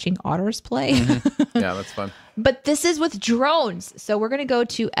just watching otters play. Mm-hmm. Yeah, that's fun. But this is with drones. So we're going to go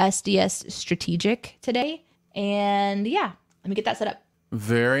to SDS Strategic today, and yeah, let me get that set up.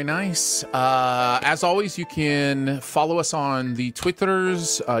 Very nice. As always, you can follow us on the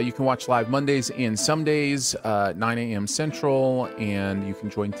Twitters. You can watch live Mondays and some days, 9 a.m. Central, and you can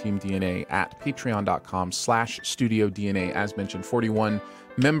join Team DNA at patreon.com/Studio DNA. As mentioned, 41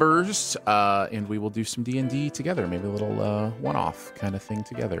 members, and we will do some D&D together, maybe a little one-off kind of thing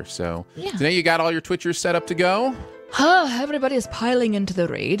together. So today you got all your Twitchers set up to go? Everybody is piling into the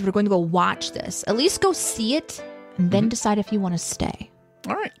raid. We're going to go watch this. At least go see it, and then decide if you want to stay.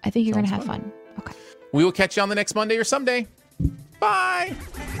 All right. I think you're going to have fun. Okay. We will catch you on the next Monday or someday. Bye.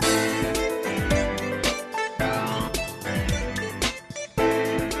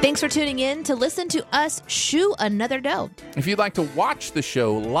 Thanks for tuning in to listen to us shoe another dough. If you'd like to watch the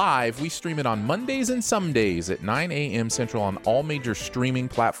show live, we stream it on Mondays and some days at 9 a.m. Central on all major streaming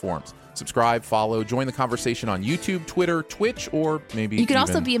platforms. Subscribe, follow, join the conversation on YouTube, Twitter, Twitch, or maybe you can even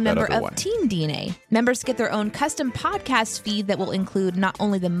also be a member of one. Team DNA. Members get their own custom podcast feed that will include not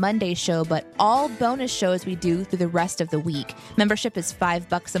only the Monday show, but all bonus shows we do through the rest of the week. Membership is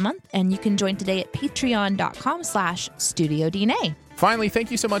 $5 a month, and you can join today at patreon.com/Studio DNA. Finally, thank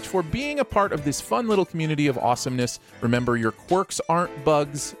you so much for being a part of this fun little community of awesomeness. Remember, your quirks aren't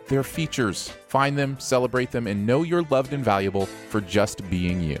bugs, they're features. Find them, celebrate them, and know you're loved and valuable for just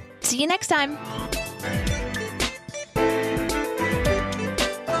being you. See you next time.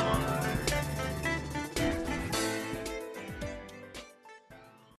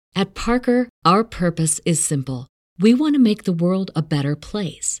 At Parker, our purpose is simple. We want to make the world a better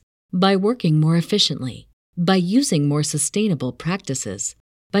place by working more efficiently, by using more sustainable practices,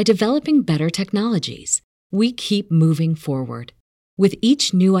 by developing better technologies. We keep moving forward. With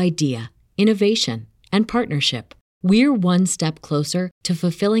each new idea, innovation, and partnership, we're one step closer to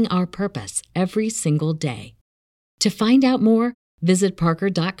fulfilling our purpose every single day. To find out more, visit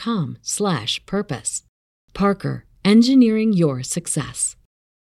parker.com/purpose. Parker, engineering your success.